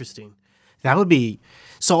 Interesting. That would be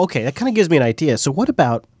so. Okay, that kind of gives me an idea. So what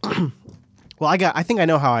about? Well, I think I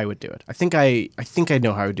know how I would do it. I think I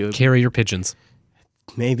know how I would do it. Carry your pigeons.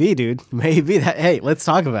 Maybe, dude. Maybe that. Hey, let's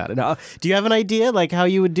talk about it. Do you have an idea, like how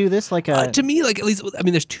you would do this? Like, to me, like at least, I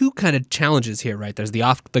mean, there's two kind of challenges here, right? There's the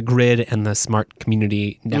off the grid and the smart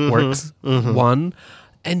community networks one,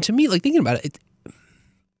 and to me, like thinking about it,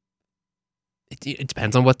 it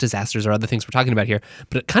depends on what disasters or other things we're talking about here,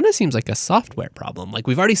 but it kind of seems like a software problem. Like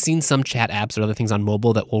we've already seen some chat apps or other things on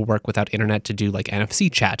mobile that will work without internet to do like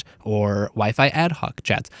NFC chat or Wi-Fi ad hoc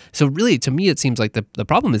chats. So really, to me, it seems like the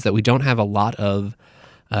problem is that we don't have a lot of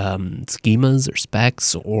schemas or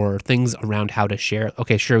specs or things around how to share.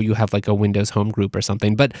 Okay, sure, you have like a Windows home group or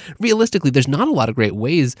something, but realistically, there's not a lot of great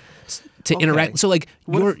ways to interact. So like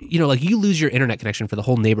you lose your internet connection for the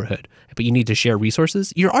whole neighborhood, but you need to share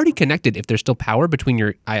resources. You're already connected if there's still power between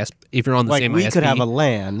your ISP, if you're on the same ISP. We could have a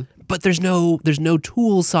LAN. But there's no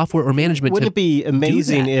tools, software, or management. Wouldn't it be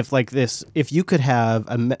amazing if you could have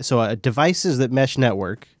a devices that mesh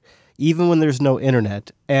network, even when there's no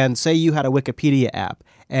internet, and say you had a Wikipedia app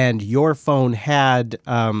and your phone had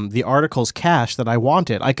the articles cached that I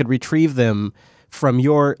wanted, I could retrieve them from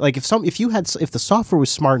your, like if the software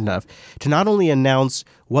was smart enough to not only announce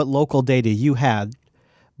what local data you had,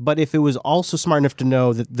 but if it was also smart enough to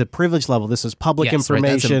know that the privilege level, this is public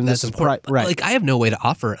information, that's important. Right. Like I have no way to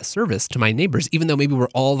offer a service to my neighbors, even though maybe we're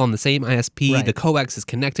all on the same ISP. Right. The coax is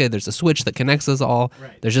connected. There's a switch that connects us all.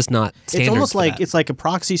 Right. There's just not standards. It's almost like it's like a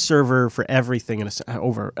proxy server for everything.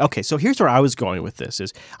 Okay, so here's where I was going with this.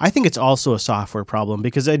 Is I think it's also a software problem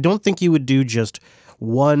because I don't think you would do just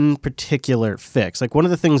one particular fix. Like one of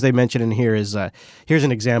the things they mention in here is, here's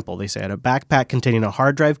an example. They say, a backpack containing a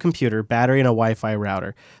hard drive computer, battery, and a Wi-Fi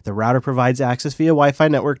router. The router provides access via Wi-Fi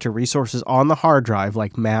network to resources on the hard drive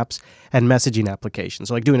like maps and messaging applications.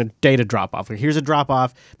 So like doing a data drop-off. Like here's a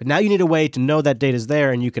drop-off, but now you need a way to know that data's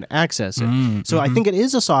there and you can access it. So I think it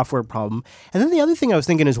is a software problem. And then the other thing I was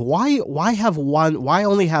thinking is why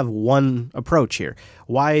only have one approach here?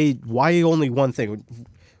 Why only one thing?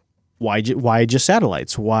 Why just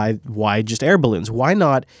satellites? Why just air balloons? Why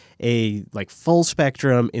not a full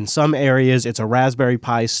spectrum? In some areas, it's a Raspberry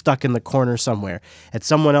Pi stuck in the corner somewhere. At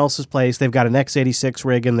someone else's place, they've got an x86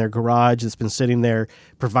 rig in their garage that's been sitting there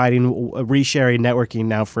providing resharing networking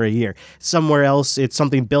now for a year. Somewhere else, it's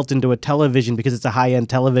something built into a television because it's a high-end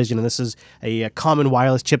television, and this is a common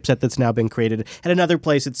wireless chipset that's now been created. At another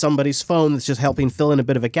place, it's somebody's phone that's just helping fill in a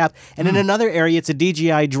bit of a gap. And in another area, it's a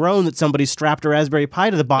DJI drone that somebody strapped a Raspberry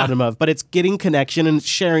Pi to the bottom of, but it's getting connection and it's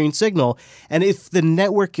sharing signal. And if the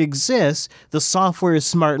network exists, the software is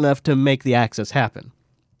smart enough to make the access happen.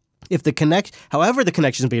 If however the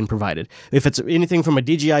connection is being provided, if it's anything from a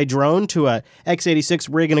DJI drone to a x86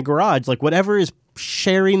 rig in a garage, like whatever is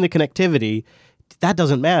sharing the connectivity, that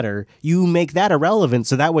doesn't matter. You make that irrelevant,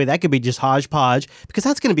 so that way that could be just hodgepodge, because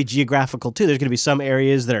that's going to be geographical too. There's going to be some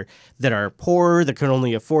areas that are poor, that can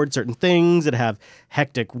only afford certain things, that have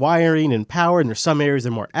hectic wiring and power, and there's some areas that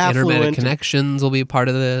are more affluent. Internet connections will be a part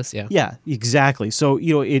of this, yeah. Yeah, exactly. So,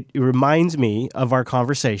 it reminds me of our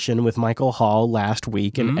conversation with Michael Hall last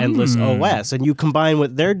week in Endless OS, and you combine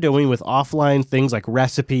what they're doing with offline things like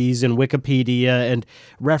recipes and Wikipedia and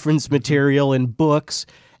reference material and books,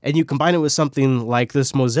 and you combine it with something like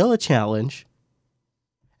this Mozilla challenge,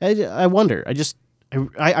 I wonder.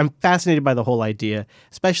 I'm fascinated by the whole idea,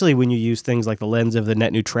 especially when you use things like the lens of the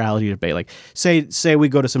net neutrality debate. Like, say we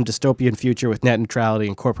go to some dystopian future with net neutrality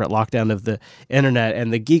and corporate lockdown of the internet,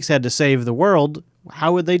 and the geeks had to save the world.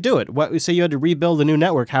 How would they do it? Say you had to rebuild a new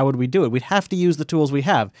network, how would we do it? We'd have to use the tools we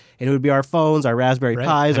have, and it would be our phones, our Raspberry Pis,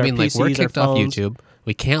 our PCs, we're kicked our phones. off YouTube.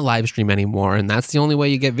 We can't live stream anymore, and that's the only way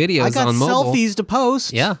you get videos on mobile. I got selfies to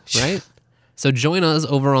post. Yeah, right? So join us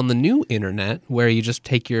over on the new internet, where you just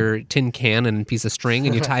take your tin can and a piece of string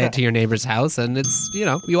and you tie it to your neighbor's house, and it's,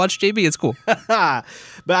 you watch JB, it's cool. But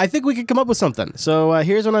I think we could come up with something. So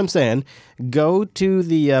here's what I'm saying. Go to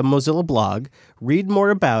the Mozilla blog, read more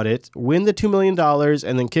about it, win the $2 million,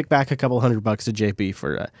 and then kick back a couple $100 to JB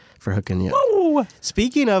for hooking you up. Woo!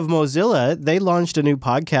 Speaking of Mozilla, they launched a new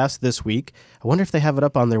podcast this week. I wonder if they have it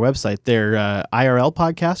up on their website. Their IRL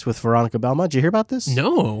podcast with Veronica Belmont. Did you hear about this?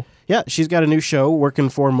 No. Yeah, she's got a new show working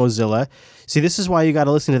for Mozilla. See, this is why you got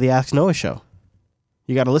to listen to the Ask Noah show.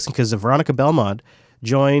 You got to listen because Veronica Belmont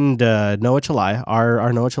joined Noah Chalaya,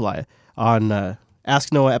 our Noah Chalaya, on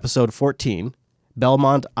Ask Noah episode 14,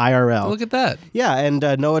 Belmont IRL. Look at that. Yeah, and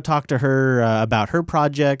Noah talked to her about her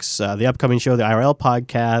projects, the upcoming show, the IRL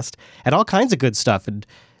podcast, and all kinds of good stuff. And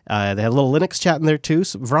they had a little Linux chat in there too.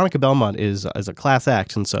 So Veronica Belmont is a class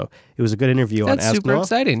act, and so it was a good interview on Ask Noah. That's super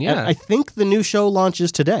exciting, yeah. And I think the new show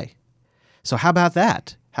launches today. So how about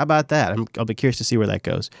that? I'll be curious to see where that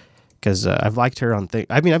goes, because I've liked her on things.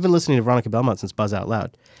 I mean, I've been listening to Veronica Belmont since Buzz Out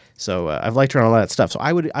Loud, so I've liked her on a lot of stuff. So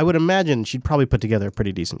I would imagine she'd probably put together a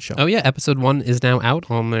pretty decent show. Oh yeah, episode 1 is now out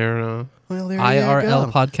on their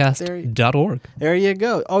IRLpodcast.org. There you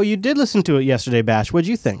go. Oh, you did listen to it yesterday, Bash. What'd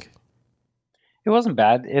you think? It wasn't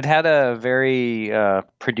bad. It had a very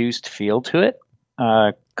produced feel to it.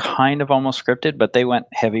 Kind of almost scripted, but they went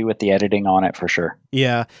heavy with the editing on it for sure.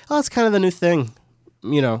 Yeah. Well, that's kind of the new thing.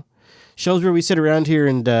 Shows where we sit around here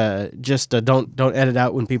and just don't edit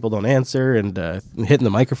out when people don't answer and hitting the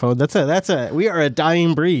microphone. We are a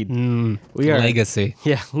dying breed. We are legacy.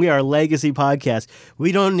 Yeah, we are a legacy podcast.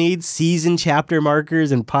 We don't need season chapter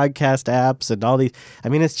markers and podcast apps and all these. I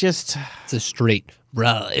mean, it's a straight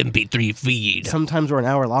raw MP3 feed. Sometimes we're an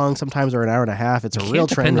hour long, sometimes we're an hour and a half. It's a real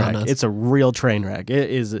train wreck. It's a real train wreck. It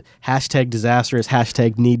is #disastrous,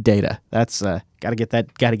 #need data. That's gotta get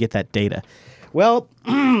that data. Well,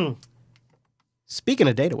 speaking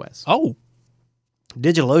of data, Wes. Oh.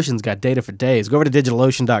 DigitalOcean's got data for days. Go over to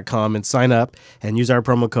digitalocean.com and sign up and use our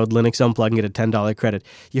promo code Linux Unplugged and get a $10 credit.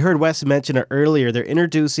 You heard Wes mention it earlier. They're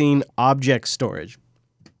introducing object storage.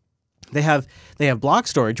 They have block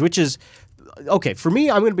storage, which is okay. For me,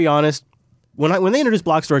 I'm going to be honest. When they introduced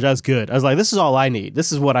block storage, I was good. I was like, this is all I need.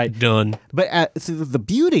 This is what I... Done. But the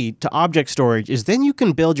beauty to object storage is then you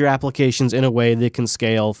can build your applications in a way that can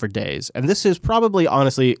scale for days. And this is probably,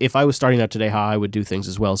 honestly, if I was starting out today, how I would do things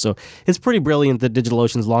as well. So it's pretty brilliant that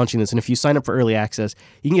DigitalOcean's launching this. And if you sign up for early access,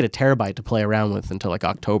 you can get a terabyte to play around with until like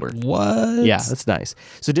October. What? Yeah, that's nice.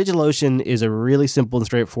 So DigitalOcean is a really simple and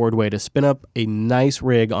straightforward way to spin up a nice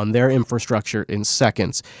rig on their infrastructure in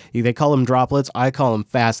seconds. They call them droplets. I call them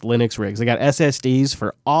fast Linux rigs. They got SSDs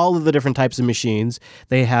for all of the different types of machines.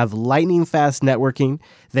 They have lightning fast networking.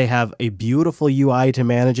 They have a beautiful UI to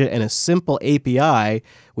manage it and a simple API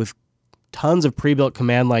with tons of pre-built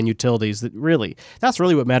command line utilities. That's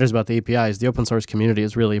really what matters about the APIs. The open source community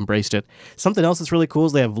has really embraced it. Something else that's really cool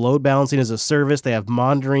is they have load balancing as a service. They have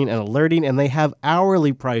monitoring and alerting, and they have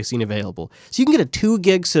hourly pricing available. So you can get a 2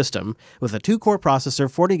 gig system with a 2-core processor,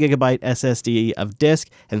 40 gigabyte SSD of disk,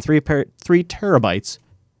 and 3 terabytes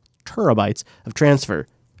of transfer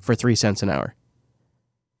for 3 cents an hour.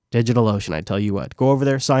 DigitalOcean, I tell you what. Go over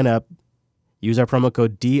there, sign up, use our promo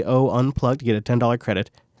code DOUNPLUGGED to get a $10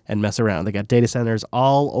 credit, and mess around. They got data centers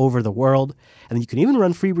all over the world, and you can even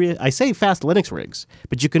run I say fast Linux rigs,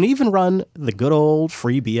 but you can even run the good old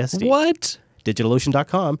free BSD. What?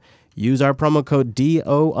 DigitalOcean.com. Use our promo code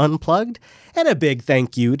DOUNPLUGGED, and a big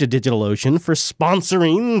thank you to DigitalOcean for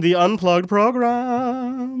sponsoring the Unplugged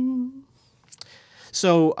program.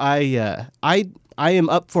 So I am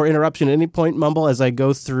up for interruption at any point, Mumble, as I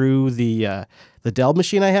go through the Dell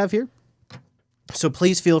machine I have here. So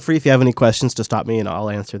please feel free if you have any questions to stop me and I'll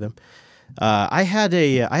answer them. I had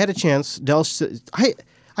a chance.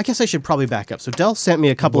 I guess I should probably back up. So Dell sent me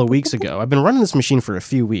a couple of weeks ago. I've been running this machine for a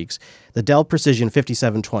few weeks. The Dell Precision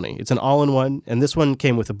 5720. It's an all-in-one, and this one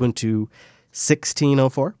came with Ubuntu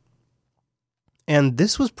 16.04. And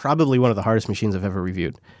this was probably one of the hardest machines I've ever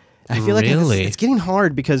reviewed. I feel like it's getting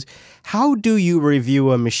hard because how do you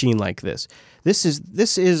review a machine like this? It's a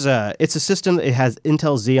system that it has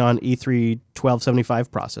Intel Xeon E3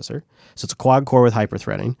 1275 processor, so it's a quad core with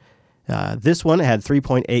hyperthreading. This one had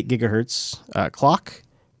 3.8 gigahertz clock,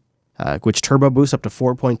 which turbo boosts up to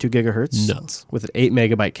 4.2 gigahertz. Nuts. With an 8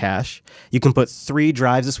 megabyte cache. You can put 3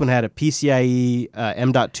 drives. This one had a PCIe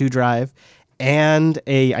M.2 drive and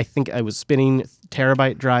I think I was spinning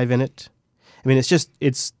terabyte drive in it. I mean,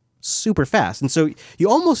 it's super fast. And so you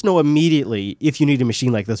almost know immediately if you need a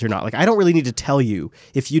machine like this or not. Like, I don't really need to tell you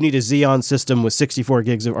if you need a Xeon system with 64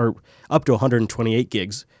 gigs or up to 128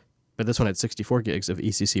 gigs, but this one had 64 gigs of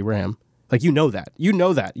ECC RAM. Like, you know that. You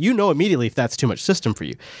know immediately if that's too much system for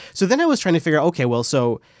you. So then I was trying to figure out, okay, well,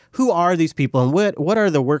 so who are these people and what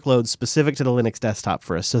are the workloads specific to the Linux desktop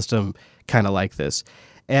for a system kind of like this?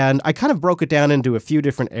 And I kind of broke it down into a few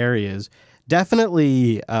different areas.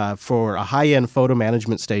 Definitely for a high-end photo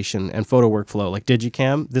management station and photo workflow like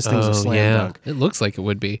Digicam, this thing's a slam dunk. It looks like it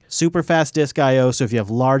would be. Super fast disk I/O, so if you have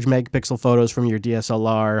large megapixel photos from your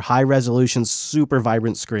DSLR, high resolution, super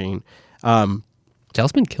vibrant screen.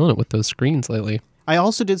 Dell's been killing it with those screens lately. I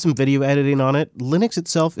also did some video editing on it. Linux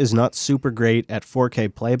itself is not super great at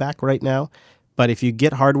 4K playback right now, but if you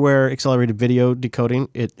get hardware accelerated video decoding,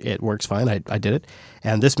 it works fine. I did it,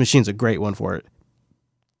 and this machine's a great one for it.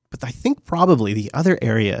 But I think probably the other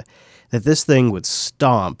area that this thing would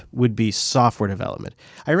stomp would be software development.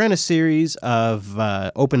 I ran a series of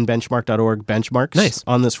openbenchmark.org benchmarks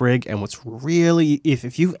on this rig, and what's really,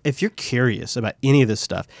 if you're curious about any of this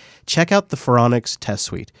stuff, check out the Phoronix test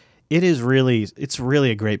suite. it's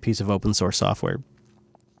really a great piece of open source software.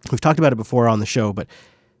 We've talked about it before on the show, but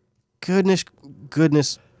goodness,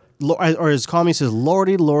 or as Kami says,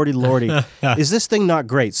 lordy, is this thing not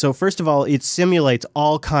great? So first of all, it simulates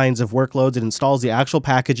all kinds of workloads. It installs the actual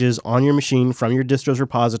packages on your machine from your distro's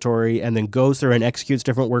repository and then goes through and executes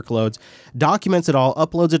different workloads, documents it all,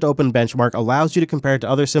 uploads it to Open Benchmark, allows you to compare it to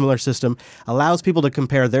other similar systems, allows people to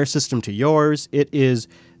compare their system to yours. It is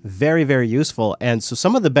very, very useful. And so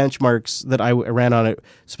some of the benchmarks that I ran on it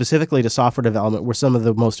specifically to software development were some of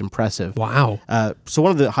the most impressive. Wow. So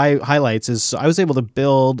one of the highlights is I was able to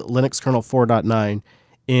build Linux kernel 4.9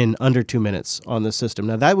 in under 2 minutes on this system.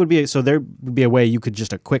 Now there would be a way you could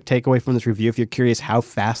just a quick takeaway from this review. If you're curious how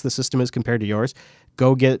fast the system is compared to yours,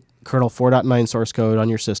 go get kernel 4.9 source code on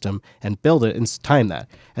your system and build it and time that.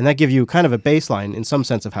 And that gives you kind of a baseline in some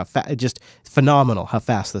sense of how just phenomenal how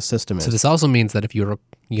fast the system is. So this also means that if you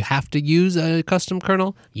have to use a custom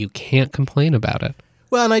kernel, you can't complain about it.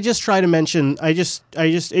 Well, and I just try to mention, it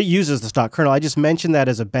uses the stock kernel. I just mention that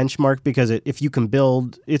as a benchmark because if you can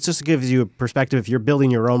build, it just gives you a perspective. If you're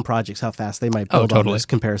building your own projects, how fast they might build on this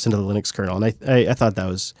comparison to the Linux kernel. And I thought that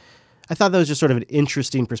was just sort of an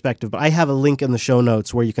interesting perspective. But I have a link in the show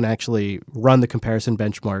notes where you can actually run the comparison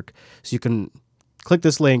benchmark. So you can click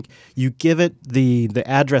this link, you give it the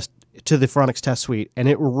address to the Phoronix test suite, and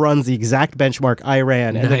it runs the exact benchmark I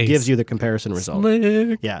ran, and it gives you the comparison result.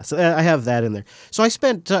 Slick. Yeah, so I have that in there. So I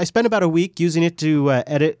spent about a week using it to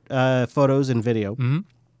edit photos and video, and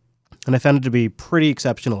I found it to be pretty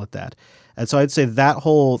exceptional at that. And so I'd say that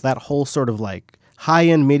whole sort of like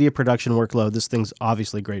high-end media production workload, this thing's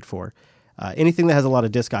obviously great for. Anything that has a lot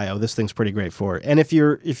of disk I/O, this thing's pretty great for. And if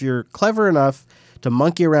you're clever enough to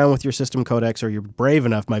monkey around with your system codecs, or you're brave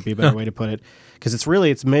enough, might be a better way to put it, because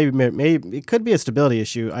it's maybe it could be a stability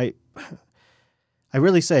issue. I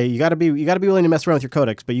really say you got to be willing to mess around with your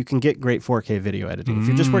codecs, but you can get great 4K video editing. If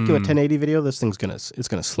you're just working with 1080 video, this thing's gonna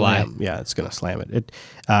slam. Yeah, it's gonna slam it.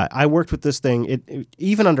 I worked with this thing. It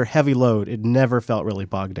even under heavy load, it never felt really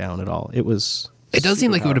bogged down at all. It was. It does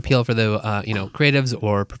seem like it would appeal for the creatives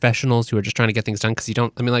or professionals who are just trying to get things done, because you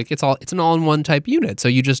don't. I mean, like it's an all-in-one type unit. So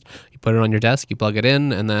you put it on your desk, you plug it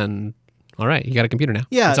in, and then all right, you got a computer now.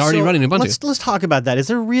 Yeah, it's already running Ubuntu. Let's talk about that. Is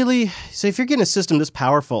there really? So if you're getting a system this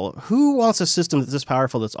powerful, who wants a system that's this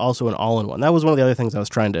powerful that's also an all-in-one? That was one of the other things I was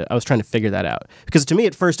trying to figure that out, because to me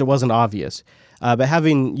at first it wasn't obvious. But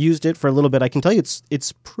having used it for a little bit, I can tell you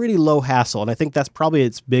it's pretty low hassle, and I think that's probably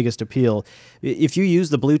its biggest appeal. If you use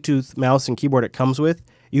the Bluetooth mouse and keyboard it comes with,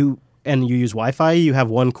 you use Wi-Fi, you have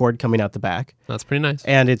one cord coming out the back. That's pretty nice.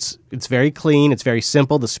 And it's very clean. It's very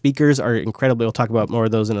simple. The speakers are incredibly. We'll talk about more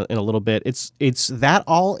of those in a little bit. It's that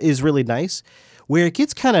all is really nice. Where it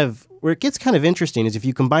gets kind of interesting is if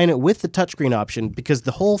you combine it with the touchscreen option, because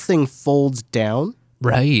the whole thing folds down.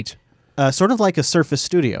 Right. Sort of like a Surface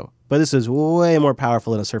Studio. But this is way more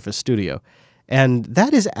powerful than a Surface Studio. And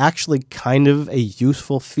that is actually kind of a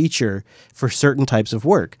useful feature for certain types of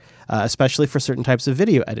work, especially for certain types of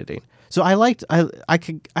video editing. So as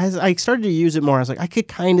I started to use it more, I was like, I could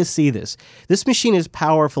kind of see this. This machine is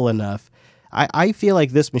powerful enough. I feel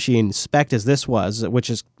like this machine, spec'd as this was, which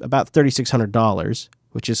is about $3,600,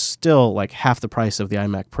 which is still like half the price of the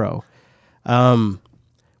iMac Pro,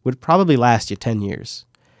 would probably last you 10 years.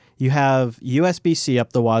 You have USB-C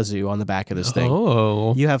up the wazoo on the back of this thing.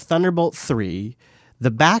 Oh. You have Thunderbolt 3.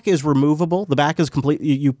 The back is removable. The back is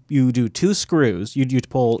completely. You do 2 screws. You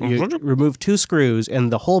remove 2 screws,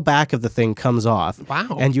 and the whole back of the thing comes off.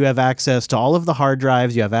 Wow. And you have access to all of the hard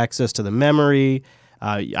drives. You have access to the memory.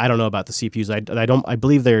 I don't know about the CPUs. I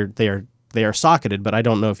believe they are socketed, but I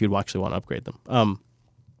don't know if you'd actually want to upgrade them.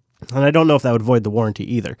 And I don't know if that would void the warranty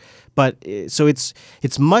either. But so it's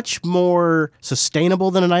much more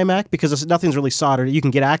sustainable than an iMac because nothing's really soldered. You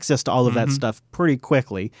can get access to all of that stuff pretty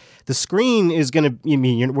quickly. The screen is going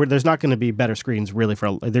to, there's not going to be better screens really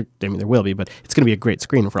there will be, but it's going to be a great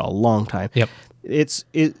screen for a long time. Yep.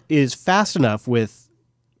 It is fast enough with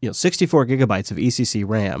 64 gigabytes of ECC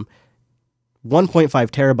RAM, 1.5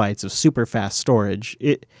 terabytes of super fast storage.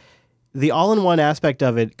 The all-in-one aspect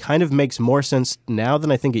of it kind of makes more sense now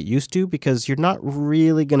than I think it used to, because you're not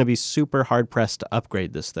really going to be super hard-pressed to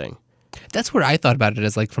upgrade this thing. That's where I thought about it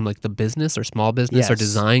as like from like the business or small business or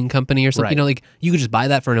design company or something. Right. Like you could just buy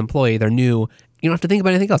that for an employee. They're new. You don't have to think about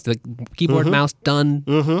anything else. Like keyboard, mouse, done.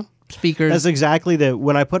 speakers. That's exactly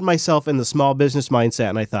when I put myself in the small business mindset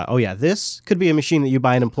and I thought, oh yeah, this could be a machine that you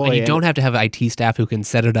buy an employee. And you don't have to have IT staff who can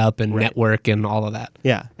set it up and Right. network and all of that.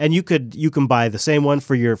 Yeah, and you can buy the same one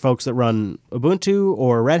for your folks that run Ubuntu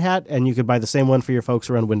or Red Hat, and you could buy the same one for your folks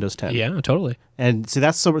who run Windows 10. Yeah, totally. And so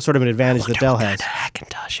that's sort of an advantage that Dell has.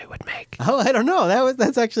 Hackintosh it would make. Oh, I don't know.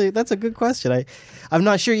 That's a good question. I'm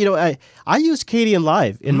not sure. I used Kdenlive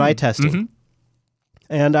Live in my testing,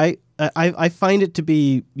 and I find it to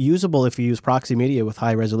be usable if you use proxy media with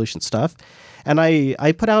high resolution stuff. And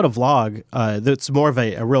I put out a vlog that's more of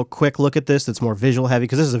a real quick look at this. That's more visual heavy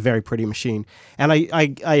because this is a very pretty machine, and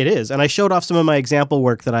it is. And I showed off some of my example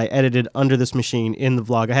work that I edited under this machine in the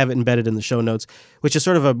vlog. I have it embedded in the show notes, which is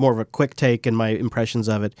sort of more of a quick take and my impressions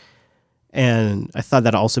of it. And I thought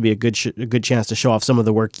that'd also be a good chance to show off some of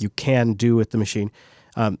the work you can do with the machine.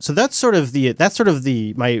 So I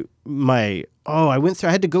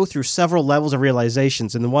had to go through several levels of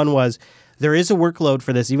realizations, and the one was there is a workload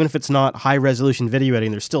for this, even if it's not high resolution video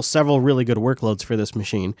editing. There's still several really good workloads for this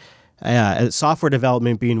machine. Software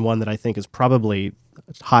development being one that I think is probably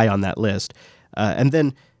high on that list. And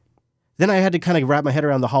then I had to kind of wrap my head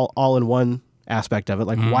around the whole all-in-one aspect of it.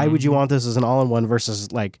 Like, why would you want this as an all-in-one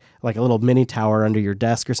versus like a little mini tower under your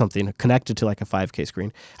desk or something connected to like a 5K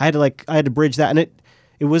screen? I had to bridge that, and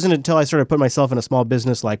it wasn't until I started putting myself in a small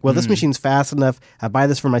business like, well, this machine's fast enough. I buy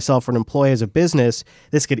this for myself or an employee as a business.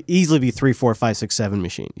 This could easily be 3, 4, 5, 6, 7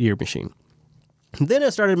 year machine. And then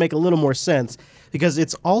it started to make a little more sense because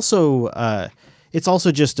it's also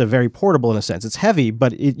just a very portable in a sense. It's heavy,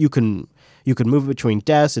 but you can move it between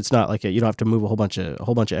desks. It's not like you don't have to move a whole bunch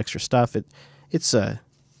of extra stuff.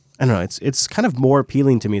 I don't know. It's kind of more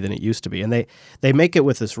appealing to me than it used to be, and they make it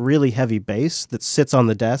with this really heavy base that sits on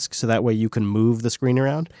the desk, so that way you can move the screen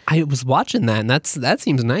around. I was watching that, and that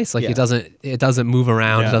seems nice. Like Yeah. it doesn't move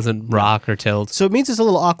around, it doesn't rock or tilt. So it means it's a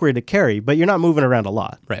little awkward to carry, but you're not moving around a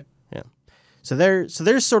lot. Right. Yeah. So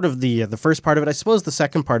there's sort of the first part of it. I suppose the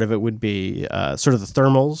second part of it would be sort of the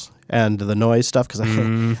thermals and the noise stuff, because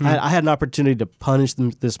I had an opportunity to punish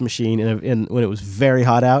this machine when it was very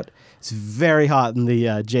hot out. It's very hot in the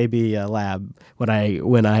JB lab when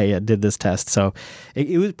I did this test. So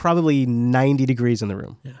it was probably 90 degrees in the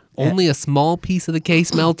room. Yeah. Only a small piece of the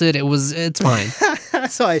case melted. It's fine.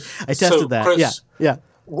 So I tested that. Chris, yeah.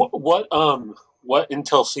 What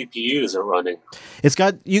Intel CPU is it running? It's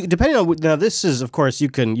got depending on now. This is of course you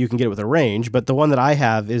can get it with a range, but the one that I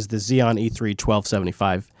have is the Xeon E3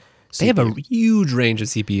 1275. They have a huge range of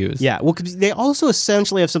CPUs. Yeah, well, they also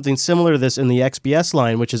essentially have something similar to this in the XPS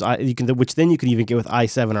line, which then you can even get with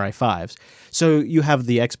i7 or i5s. So you have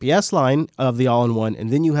the XPS line of the all-in-one, and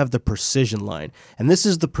then you have the Precision line. And this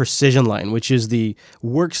is the Precision line, which is the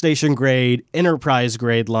workstation grade, enterprise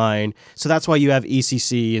grade line. So that's why you have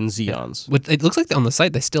ECC and Xeons. Yeah. It looks like on the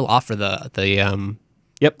site they still offer the i5s and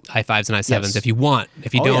i7s if you want.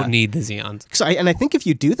 If you don't need the Xeons. So I think if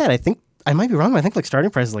you do that, I might be wrong, but I think like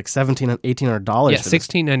starting price is like $1,700, $1,800. Yeah,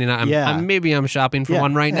 $16.99. Maybe I'm shopping for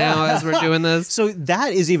one right now as we're doing this. So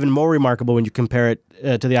that is even more remarkable when you compare it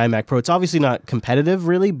to the iMac Pro. It's obviously not competitive,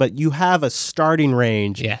 really, but you have a starting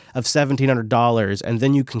range of $1,700, and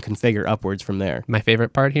then you can configure upwards from there. My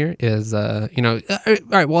favorite part here is, all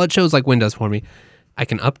right, well, it shows like Windows for me. I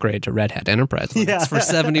can upgrade to Red Hat Enterprise Linux for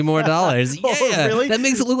 $70 more. Yeah, oh, really? That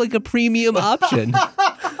makes it look like a premium option.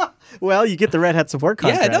 Well, you get the Red Hat support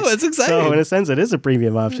contract. Yeah, no, it's exciting. So in a sense, it is a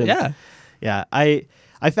premium option. Yeah. I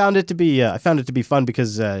found it to be fun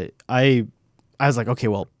because I was like, okay,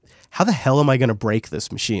 well, how the hell am I going to break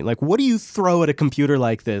this machine? Like, what do you throw at a computer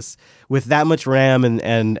like this with that much RAM and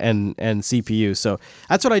CPU? So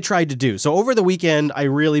that's what I tried to do. So over the weekend, I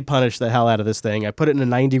really punished the hell out of this thing. I put it in a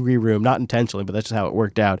 90-degree room, not intentionally, but that's just how it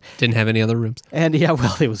worked out. Didn't have any other rooms. And yeah,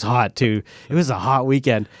 well, it was hot too. It was a hot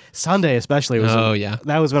weekend. Sunday especially.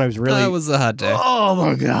 That was when I was really... That was a hot day. Oh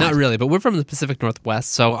my God. Not really, but we're from the Pacific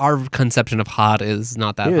Northwest, so our conception of hot is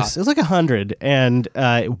not that hot. It was like 100, and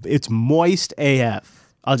it's moist AF.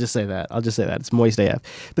 I'll just say that. It's moist AF.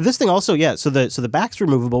 But this thing also, so the back's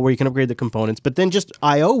removable where you can upgrade the components, but then just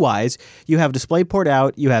I/O-wise, you have DisplayPort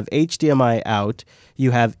out, you have HDMI out,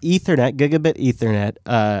 you have Ethernet, gigabit Ethernet.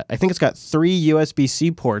 I think it's got 3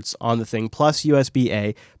 USB-C ports on the thing, plus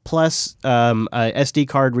USB-A, plus a SD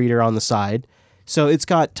card reader on the side. So it's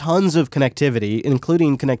got tons of connectivity,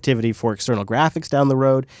 including connectivity for external graphics down the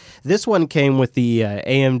road. This one came with the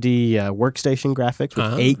AMD workstation graphics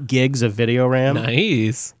with 8 gigs of video RAM.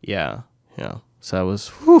 Nice. Yeah. So it was,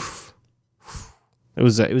 whew. It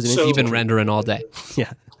was an so, you've been rendering all day.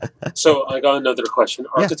 Yeah. So I got another question.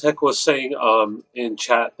 Architect was saying in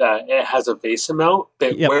chat that it has a base mount.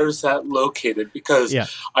 Where's that located? Because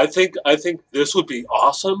I think this would be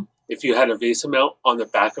awesome if you had a VESA mount on the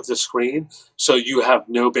back of the screen, so you have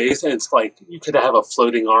no base, and it's like you could have a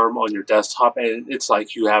floating arm on your desktop, and it's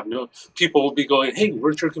like you have no. People will be going, "Hey,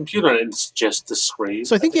 where's your computer?" And it's just the screen.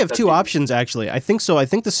 So I think you have two options, actually. I think so. I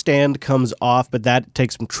think the stand comes off, but that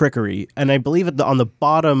takes some trickery. And I believe on the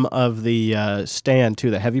bottom of the stand, too,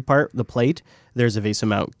 the heavy part, the plate, there's a VESA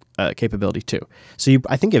mount capability, too. So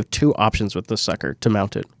I think you have two options with this sucker to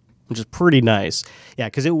mount it, which is pretty nice. Yeah,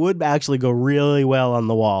 because it would actually go really well on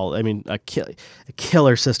the wall. I mean, a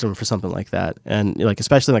killer system for something like that. And like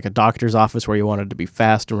especially like a doctor's office where you want it to be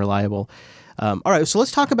fast and reliable. All right, so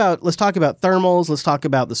let's talk about thermals. Let's talk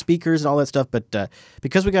about the speakers and all that stuff. But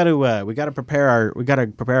because we got to prepare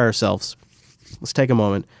ourselves. Let's take a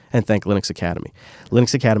moment and thank Linux Academy.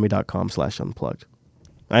 linuxacademy.com/unplugged.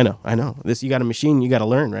 I know. This, you got a machine, you got to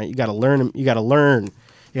learn, right? You got to learn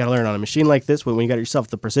on a machine like this. When you got yourself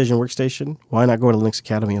the Precision workstation, why not go to Linux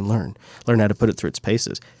Academy and learn how to put it through its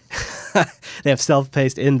paces? They have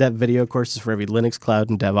self-paced, in-depth video courses for every Linux, cloud,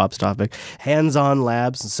 and DevOps topic, hands-on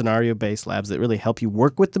labs and scenario-based labs that really help you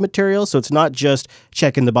work with the material. So it's not just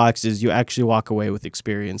checking the boxes. You actually walk away with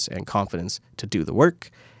experience and confidence to do the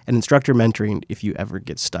work. And instructor mentoring if you ever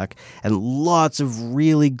get stuck. And lots of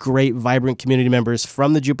really great, vibrant community members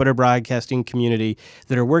from the Jupiter Broadcasting community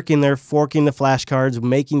that are working there, forking the flashcards,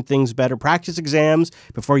 making things better, practice exams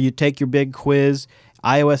before you take your big quiz,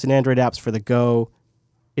 iOS and Android apps for the go.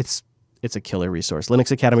 It's a killer resource.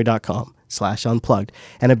 linuxacademy.com/unplugged.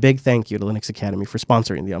 And a big thank you to Linux Academy for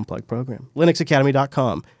sponsoring the Unplugged program.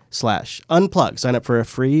 linuxacademy.com/unplugged. Sign up for a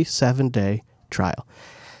free 7-day trial.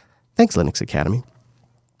 Thanks, Linux Academy.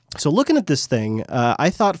 So looking at this thing, I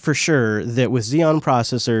thought for sure that with Xeon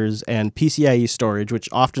processors and PCIe storage, which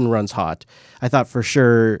often runs hot, I thought for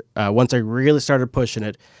sure once I really started pushing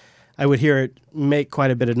it, I would hear it make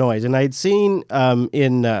quite a bit of noise. And I'd seen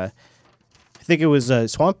I think it was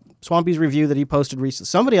Swampy's review that he posted recently.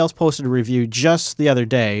 Somebody else posted a review just the other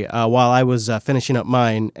day while I was finishing up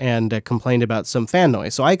mine and complained about some fan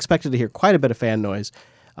noise. So I expected to hear quite a bit of fan noise.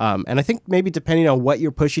 And I think maybe depending on what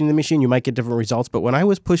you're pushing in the machine, you might get different results. But when I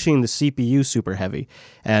was pushing the CPU super heavy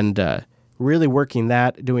and really working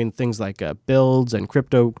that, doing things like builds and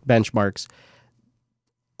crypto benchmarks,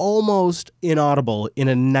 almost inaudible in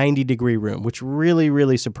a 90-degree room, which really,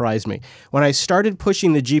 really surprised me. When I started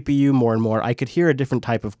pushing the GPU more and more, I could hear a different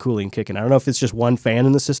type of cooling kicking. I don't know if it's just one fan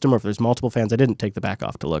in the system or if there's multiple fans. I didn't take the back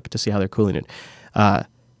off to look to see how they're cooling it. But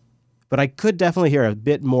I could definitely hear a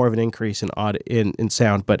bit more of an increase in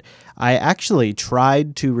sound. But I actually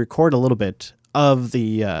tried to record a little bit of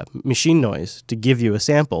the machine noise to give you a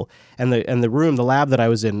sample. And the room, the lab that I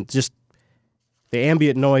was in, just the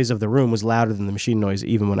ambient noise of the room was louder than the machine noise,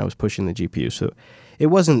 even when I was pushing the GPU. So it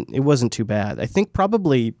wasn't too bad. I think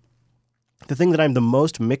probably the thing that I'm the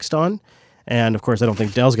most mixed on, and of course I don't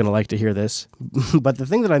think Dell's going to like to hear this, but the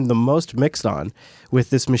thing that I'm the most mixed on with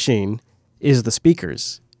this machine is the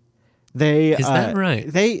speakers. Is that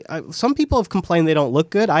right? Some people have complained they don't look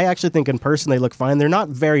good. I actually think in person they look fine. They're not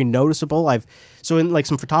very noticeable. So in like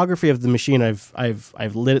some photography of the machine, I've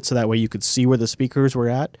lit it so that way you could see where the speakers were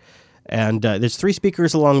at. And there's 3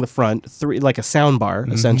 speakers along the front, 3 like a sound bar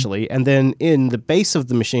essentially, and then in the base of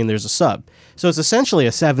the machine there's a sub. So it's essentially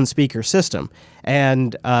a 7-speaker system.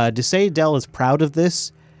 And to say Dell is proud of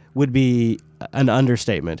this would be an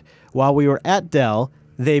understatement. While we were at Dell,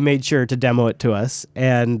 they made sure to demo it to us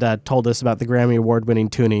and told us about the Grammy Award-winning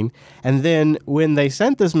tuning. And then when they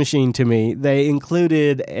sent this machine to me, they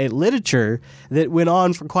included a literature that went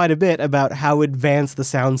on for quite a bit about how advanced the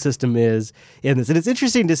sound system is in this. And it's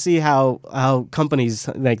interesting to see how companies,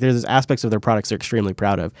 like there's aspects of their products they're extremely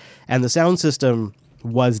proud of. And the sound system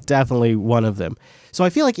was definitely one of them. So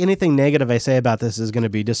I feel like anything negative I say about this is going to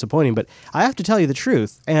be disappointing. But I have to tell you the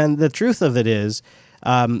truth. And the truth of it is,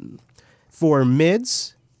 for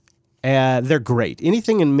mids, they're great.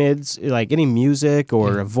 Anything in mids, like any music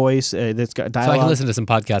or a voice that's got dialogue. So I can listen to some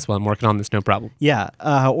podcasts while I'm working on this, no problem. Yeah,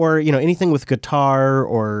 or anything with guitar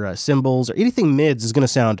or cymbals or anything mids is going to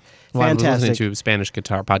sound fantastic. I'm listening to a Spanish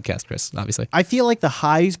guitar podcast, Chris, obviously. I feel like the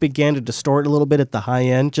highs began to distort a little bit at the high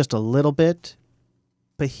end, just a little bit.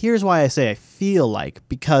 But here's why I say I feel like,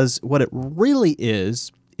 because what it really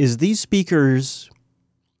is these speakers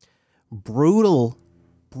brutally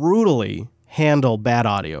handle bad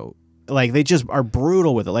audio. Like they just are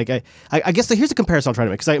brutal with it. Like I guess here's a comparison I'm trying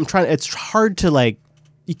to make, because it's hard to like,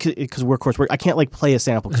 because I can't like play a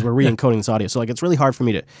sample because we're re-encoding this audio. So like it's really hard for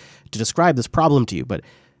me to describe this problem to you. But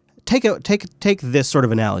take this sort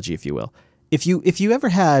of analogy, if you will. If you ever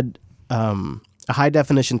had a high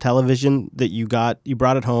definition television that you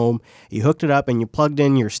brought it home, you hooked it up and you plugged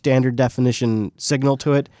in your standard definition signal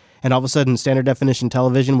to it, and all of a sudden standard definition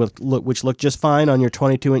television, which looked just fine on your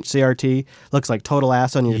 22-inch CRT, looks like total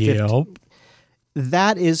ass on your 50.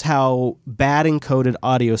 That is how bad encoded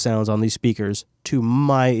audio sounds on these speakers to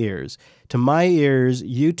my ears. To my ears,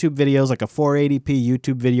 YouTube videos like a 480p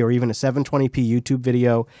YouTube video or even a 720p YouTube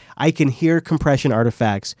video, I can hear compression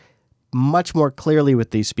artifacts much more clearly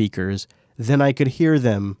with these speakers than I could hear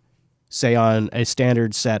them, say, on a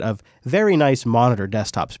standard set of very nice monitor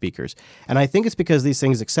desktop speakers. And I think it's because these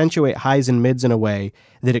things accentuate highs and mids in a way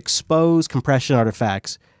that expose compression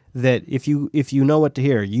artifacts that if you know what to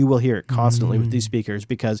hear, you will hear it constantly with these speakers,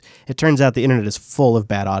 because it turns out the internet is full of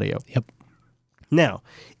bad audio. Yep. Now,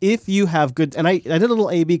 if you have good, and I did a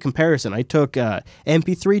little A/B comparison. I took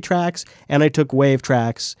MP3 tracks and I took WAV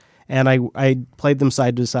tracks, and I played them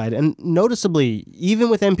side to side. And noticeably, even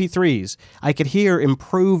with MP3s, I could hear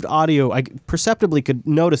improved audio. I perceptibly could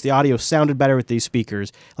notice the audio sounded better with these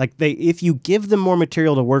speakers. Like if you give them more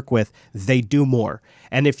material to work with, they do more.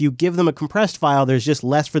 And if you give them a compressed file, there's just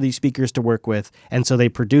less for these speakers to work with, and so they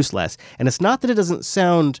produce less. And it's not that it doesn't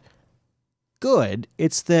sound good,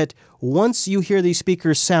 it's that once you hear these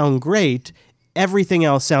speakers sound great, everything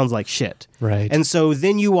else sounds like shit. Right. And so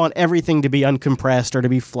then you want everything to be uncompressed or to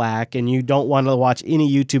be FLAC, and you don't want to watch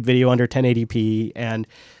any YouTube video under 1080p, and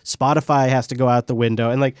Spotify has to go out the window.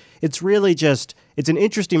 And like, it's really just, it's an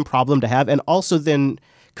interesting problem to have. And also then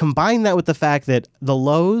combine that with the fact that the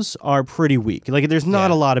lows are pretty weak. Like, there's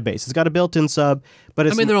not a lot of bass. It's got a built-in sub, but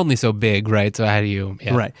it's... I mean, they're only so big, right? So how do you...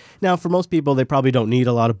 Yeah. Right. Now, for most people, they probably don't need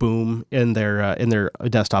a lot of boom in their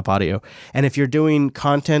desktop audio. And if you're doing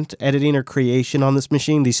content editing or creation on this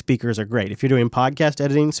machine, these speakers are great. If you're doing podcast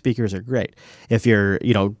editing, speakers are great. If you're,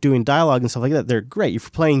 doing dialogue and stuff like that, they're great. If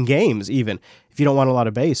you're playing games, even, if you don't want a lot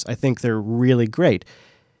of bass, I think they're really great.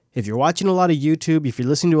 If you're watching a lot of YouTube, if you're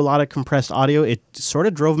listening to a lot of compressed audio, it sort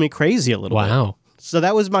of drove me crazy a little bit. Wow. So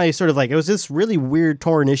that was my sort of like, it was this really weird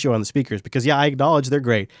torn issue on the speakers, because I acknowledge they're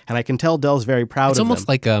great, and I can tell Dell's very proud of them. It's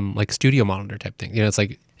almost like studio monitor type thing. It's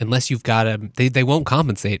like, unless you've got they won't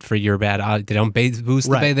compensate for your bad audio. They don't boost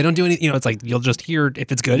the bass. They don't do anything. It's like, you'll just hear,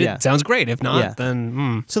 if it's good, it sounds great. If not,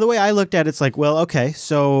 then... So the way I looked at it, it's like, well, okay,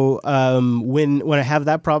 so when I have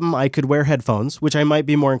that problem, I could wear headphones, which I might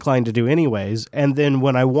be more inclined to do anyways. And then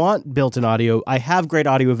when I want built-in audio, I have great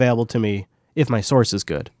audio available to me if my source is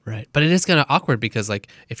good. Right. But it is kind of awkward, because like,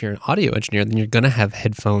 if you're an audio engineer, then you're going to have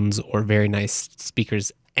headphones or very nice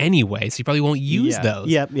speakers anyway, so you probably won't use those.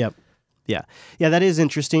 Yep. Yeah, that is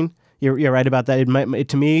interesting. You're right about that.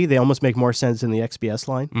 To me, they almost make more sense in the XPS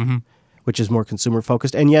line, which is more consumer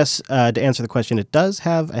focused. And yes, to answer the question, it does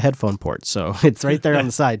have a headphone port, so it's right there on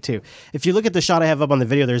the side too. If you look at the shot I have up on the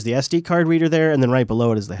video, there's the SD card reader there, and then right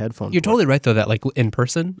below it is the headphone. You're totally right though, that like in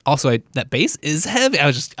person, also that bass is heavy. I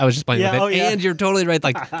was just playing with it, and you're totally right.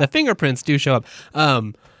 Like the fingerprints do show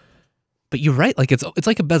up. But you're right. Like it's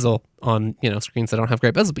like a bezel on screens that don't have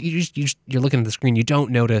great bezels. But you're looking at the screen, you don't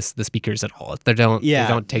notice the speakers at all. They don't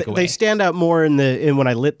take away. They stand out more in when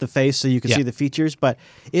I lit the face, so you can see the features. But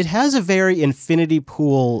it has a very infinity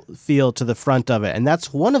pool feel to the front of it, and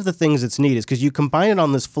that's one of the things that's neat, is because you combine it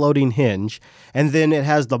on this floating hinge, and then it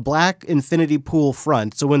has the black infinity pool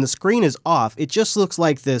front. So when the screen is off, it just looks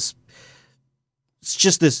like this. It's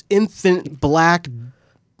just this infinite black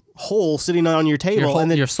hole sitting on your table,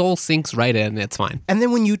 and then your soul sinks right in. It's fine. And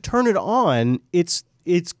then when you turn it on, it's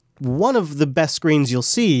one of the best screens you'll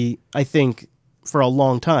see, I think, for a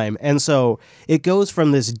long time. And so it goes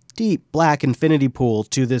from this deep black infinity pool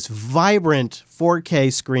to this vibrant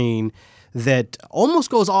 4K screen that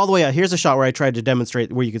almost goes all the way out. Here's a shot where I tried to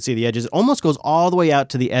demonstrate where you could see the edges. It almost goes all the way out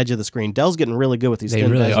to the edge of the screen. Dell's getting really good with these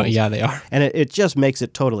thin really bezels. are. Yeah, they are. And it just makes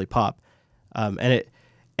it totally pop.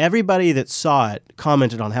 Everybody that saw it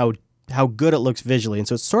commented on how good it looks visually, and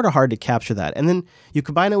so it's sort of hard to capture that. And then you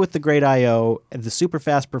combine it with the great I/O, the super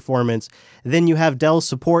fast performance. Then you have Dell's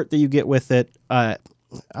support that you get with it. I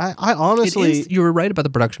honestly, you were right about the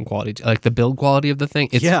production quality, like the build quality of the thing.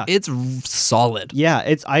 It's solid.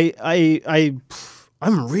 Yeah,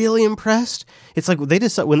 I'm really impressed. It's like when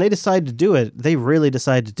they decide to do it, they really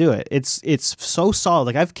decide to do it. It's so solid.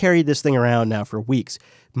 Like, I've carried this thing around now for weeks,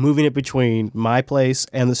 moving it between my place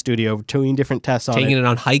and the studio, doing different tests on it. Taking it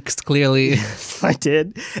on hikes, clearly. I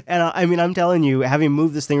did. And I'm telling you, having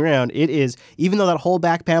moved this thing around, it is, even though that whole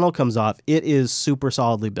back panel comes off, it is super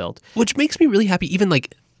solidly built. Which makes me really happy. Even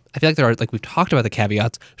like, I feel like there are, like, we've talked about the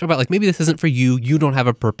caveats. We've talked about, like, maybe this isn't for you. You don't have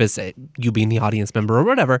a purpose, you being the audience member or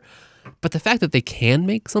whatever. But the fact that they can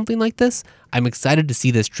make something like this, I'm excited to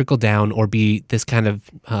see this trickle down or be this kind of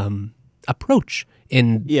approach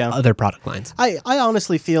in other product lines. I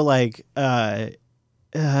honestly feel like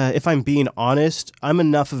if I'm being honest, I'm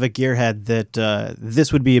enough of a gearhead that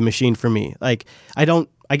this would be a machine for me. Like, I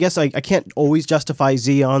guess I can't always justify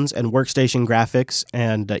Xeons and workstation graphics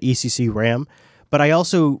and ECC RAM, but I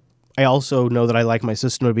also know that I like my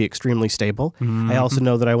system to be extremely stable. I also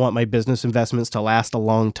know that I want my business investments to last a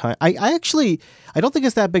long time. I don't think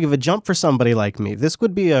it's that big of a jump for somebody like me. This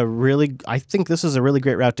would be I think this is a really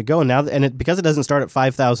great route to go. Now, because it doesn't start at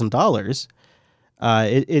 $5,000,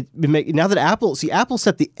 now that Apple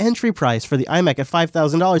set the entry price for the iMac at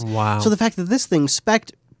 $5,000. Wow. So the fact that this thing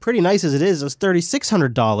spec'd pretty nice as it is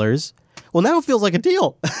 $3,600. Well, now it feels like a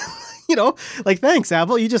deal. Like, thanks,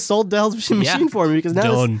 Apple. You just sold Dell's machine for me because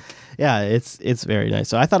now it's very nice.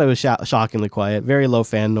 So I thought it was shockingly quiet, very low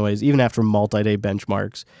fan noise, even after multi-day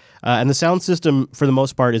benchmarks. And the sound system, for the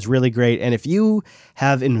most part, is really great. And if you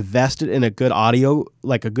have invested in a good audio,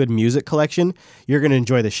 like a good music collection, you're going to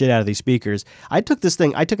enjoy the shit out of these speakers. I took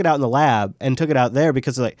it out in the lab and took it out there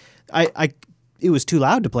because it was too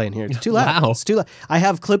loud to play in here. It's too loud. Wow. It's too loud. I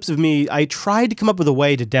have clips of me. I tried to come up with a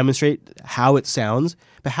way to demonstrate how it sounds,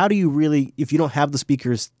 but how do you really, if you don't have the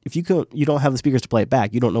speakers, you don't have the speakers to play it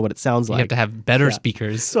back, you don't know what it sounds like. You have to have better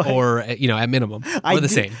speakers, so or at minimum, or the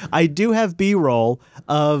same. I do have B-roll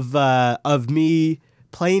of me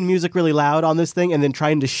playing music really loud on this thing and then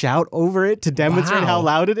trying to shout over it to demonstrate how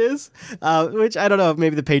loud it is, which I don't know if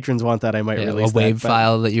maybe the patrons want that. I might release a wave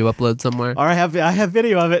file that you upload somewhere. Or I have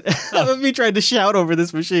video of it of me trying to shout over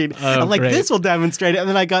this machine. I'm like, great. this will demonstrate it. And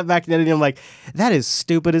then I got back to editing. I'm like, that is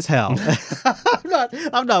stupid as hell.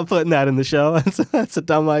 I'm not putting that in the show. That's a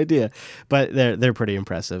dumb idea. But they're pretty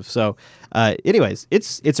impressive. So, anyways,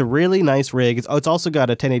 it's a really nice rig. It's also got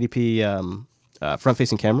a 1080p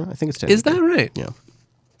front-facing camera. I think it's 1080p. Is that right? Yeah.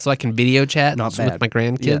 So I can video chat with my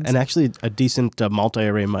grandkids? Yeah, and actually a decent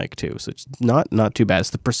multi-array mic too, so it's not too bad. It's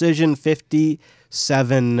the Precision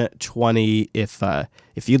 5720 if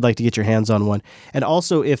you'd like to get your hands on one. And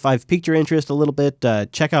also, if I've piqued your interest a little bit,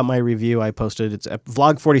 check out my review I posted. It's at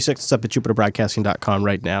Vlog 46. It's up at JupiterBroadcasting.com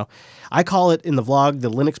right now. I call it in the vlog the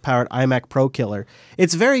Linux-powered iMac Pro Killer.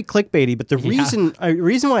 It's very clickbaity, but the reason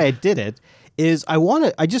why I did it is I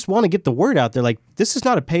just want to get the word out there. Like, this is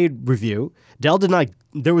not a paid review. Dell did not.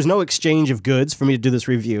 There was no exchange of goods for me to do this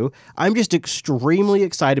review. I'm just extremely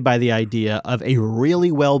excited by the idea of a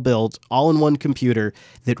really well-built, all-in-one computer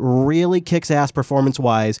that really kicks ass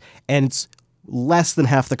performance-wise, and it's less than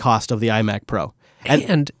half the cost of the iMac Pro.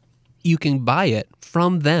 And you can buy it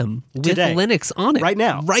from them with Linux on it right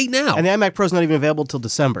now. And the iMac Pro is not even available till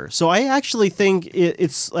December. So I actually think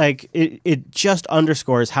it just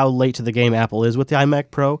underscores how late to the game Apple is with the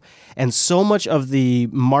iMac Pro, and so much of the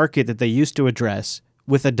market that they used to address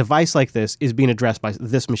with a device like this is being addressed by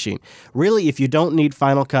this machine. Really, if you don't need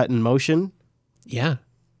Final Cut and Motion,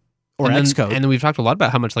 or Xcode. And then we've talked a lot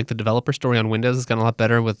about how much like the developer story on Windows has gotten a lot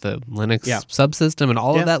better with the Linux subsystem and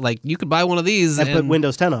all of that. Like, you could buy one of these and put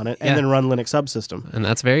Windows 10 on it and then run Linux subsystem. And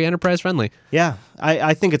that's very enterprise friendly. Yeah,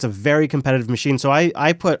 I think it's a very competitive machine. So I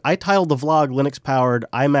titled the vlog Linux-powered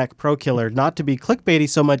iMac Pro Killer, not to be clickbaity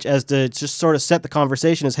so much as to just sort of set the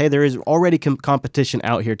conversation as, hey, there is already competition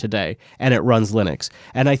out here today, and it runs Linux.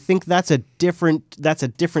 And I think that's a different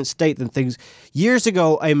state than things years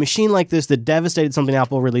ago. A machine like this that devastated something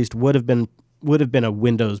Apple released would have been a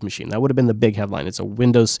Windows machine. That would have been the big headline. It's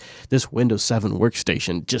this Windows 7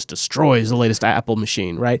 workstation just destroys the latest Apple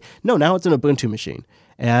machine, right? No, now it's an Ubuntu machine.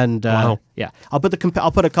 And I'll put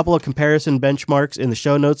a couple of comparison benchmarks in the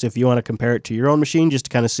show notes if you want to compare it to your own machine, just to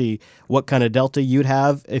kind of see what kind of delta you'd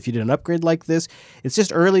have if you did an upgrade like this. It's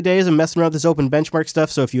just early days of messing around with this open benchmark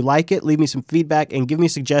stuff, so if you like it, leave me some feedback and give me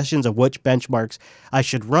suggestions of which benchmarks I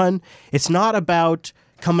should run. It's not about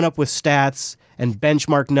coming up with stats and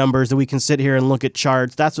benchmark numbers that we can sit here and look at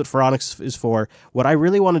charts. That's what Phoronix is for. What I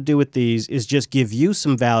really want to do with these is just give you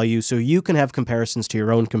some value so you can have comparisons to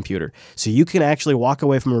your own computer. So you can actually walk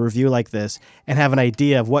away from a review like this and have an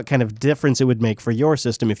idea of what kind of difference it would make for your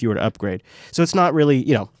system if you were to upgrade. So it's not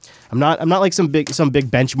really, I'm not like some big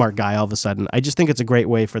benchmark guy all of a sudden. I just think it's a great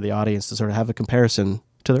way for the audience to sort of have a comparison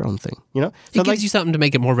to their own thing, So it gives you something to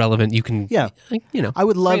make it more relevant. You can, I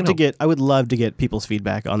would love to get people's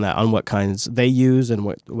feedback on that, on what kinds they use and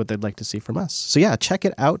what they'd like to see from us. So yeah, check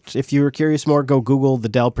it out. If you're curious more, go Google the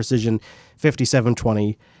Dell Precision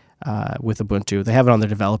 5720 with Ubuntu. They have it on their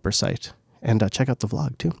developer site. And check out the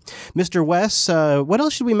vlog too. Mr. Wes, what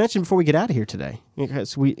else should we mention before we get out of here today?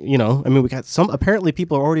 Because we got apparently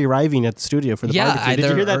people are already arriving at the studio for the barbecue. Did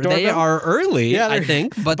you hear that doorbell? They are early, I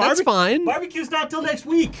think, but that's fine. Barbecue's not till next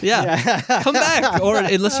week. Yeah. Come back, or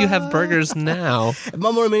unless you have burgers now.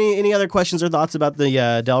 Any other questions or thoughts about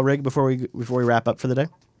the Dell rig before we wrap up for the day?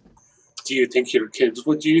 Do you think your kids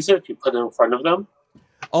would use it if you put it in front of them?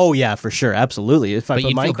 Oh yeah, for sure, absolutely. If I But put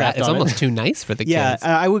you feel Minecraft bad. It's on almost it, too nice for the yeah, kids.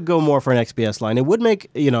 I would go more for an XPS line. It would make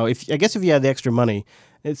I guess if you had the extra money,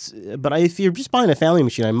 if you're just buying a family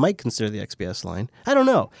machine, I might consider the XPS line. I don't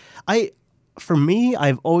know. For me,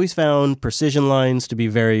 I've always found Precision lines to be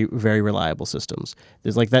very, very reliable systems.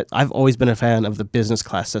 There's like that. I've always been a fan of the business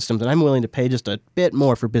class systems, and I'm willing to pay just a bit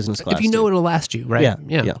more for business class. If you know too. it'll last you, right? Yeah,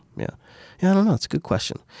 I don't know. It's a good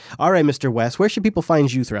question. All right, Mr. West, where should people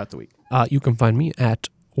find you throughout the week? You can find me at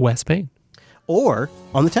West Payne. Or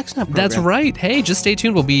on the TechSnap program. That's right. Hey, just stay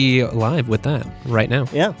tuned. We'll be live with that right now.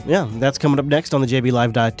 Yeah. That's coming up next on the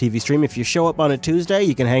JBLive.tv stream. If you show up on a Tuesday,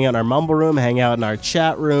 you can hang out in our Mumble Room, hang out in our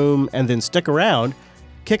chat room, and then stick around,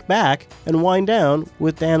 kick back, and wind down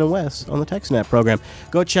with Dan and Wes on the TechSnap program.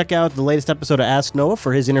 Go check out the latest episode of Ask Noah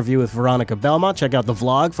for his interview with Veronica Belmont. Check out the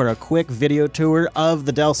vlog for a quick video tour of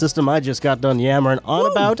the Dell system I just got done yammering on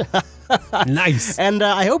about. Nice. And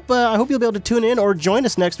I hope you'll be able to tune in or join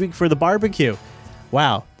us next week for the barbecue.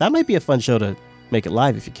 Wow, that might be a fun show to make it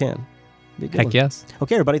live if you can. Be a good Heck one. yes.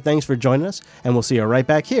 Okay, everybody, thanks for joining us, and we'll see you right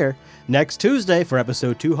back here next Tuesday for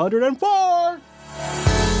episode 204.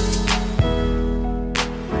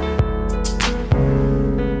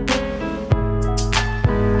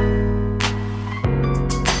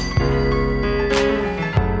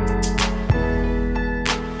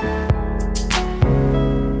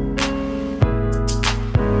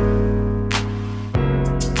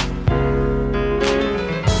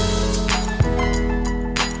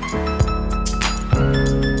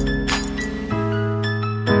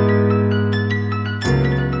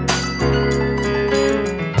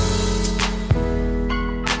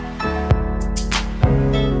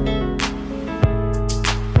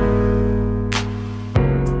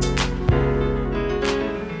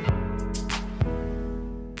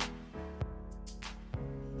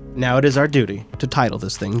 Now it is our duty to title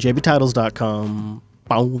this thing, jbtitles.com.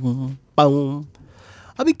 Boom, boom.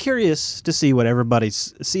 I'll be curious to see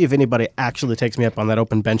if anybody actually takes me up on that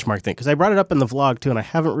open benchmark thing, because I brought it up in the vlog too, and I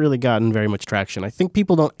haven't really gotten very much traction. I think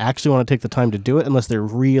people don't actually want to take the time to do it unless they're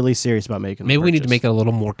really serious about making. Maybe we need to make it a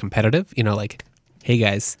little more competitive. Like, hey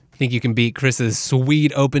guys, think you can beat Chris's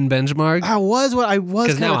sweet open benchmark? I was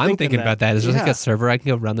Because now I'm thinking about that. Is there like Yeah. a server I can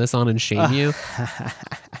go run this on and shame you?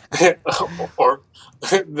 Or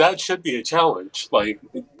that should be a challenge. Like,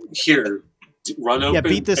 here, run open,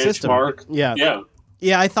 beat the benchmark. system.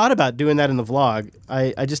 Yeah, I thought about doing that in the vlog.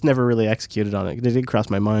 I just never really executed on it. It did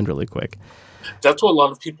cross my mind really quick. That's what a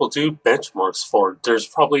lot of people do benchmarks for. There's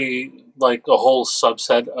probably like a whole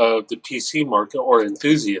subset of the PC market or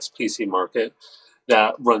enthusiast PC market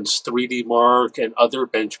that runs 3D Mark and other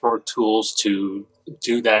benchmark tools to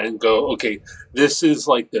do that and go, okay, this is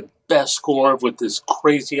like the best score with this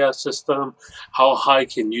crazy ass system. How high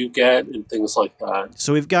can you get and things like that.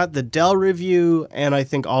 So we've got the Dell review, and I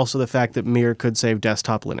think also the fact that MIR could save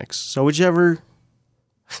desktop Linux. So whichever.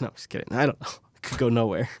 No, just kidding. I don't know. It could go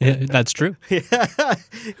nowhere. Yeah, that's true. Yeah.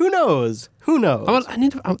 Who knows?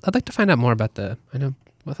 I'd like to find out more about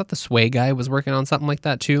I thought the Sway guy was working on something like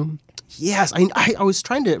that too. Yes, I was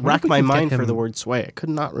trying to rack we my could get mind for him- the word sway. I could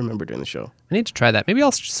not remember during the show. I need to try that. Maybe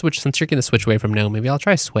I'll switch, since you're going to switch away from Gnome, maybe I'll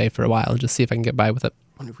try Sway for a while and just see if I can get by with it.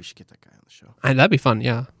 I wonder if we should get that guy on the show. That'd be fun,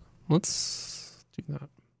 yeah. Let's do that.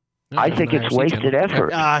 I think it's wasted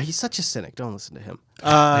effort. He's such a cynic. Don't listen to him.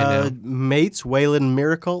 I know. Mates, Wayland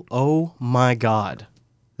MIR-acle. Oh my God.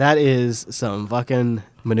 That is some fucking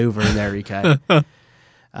maneuver in there, Rikai.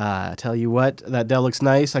 Tell you what, that Dell looks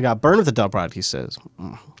nice. I got burned with the Dell product, he says.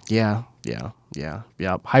 Yeah.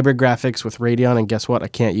 Hybrid graphics with Radeon, and guess what? I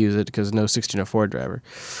can't use it because no 1604 driver.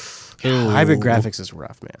 Hybrid graphics is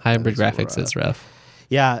rough, man. Hybrid graphics is rough.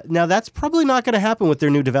 Yeah, now that's probably not going to happen with their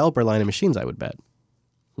new developer line of machines, I would bet.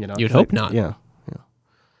 You'd hope not. Yeah.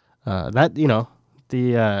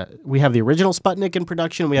 We have the original Sputnik in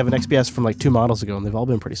production. We have an XPS from like 2 models ago, and they've all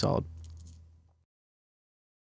been pretty solid.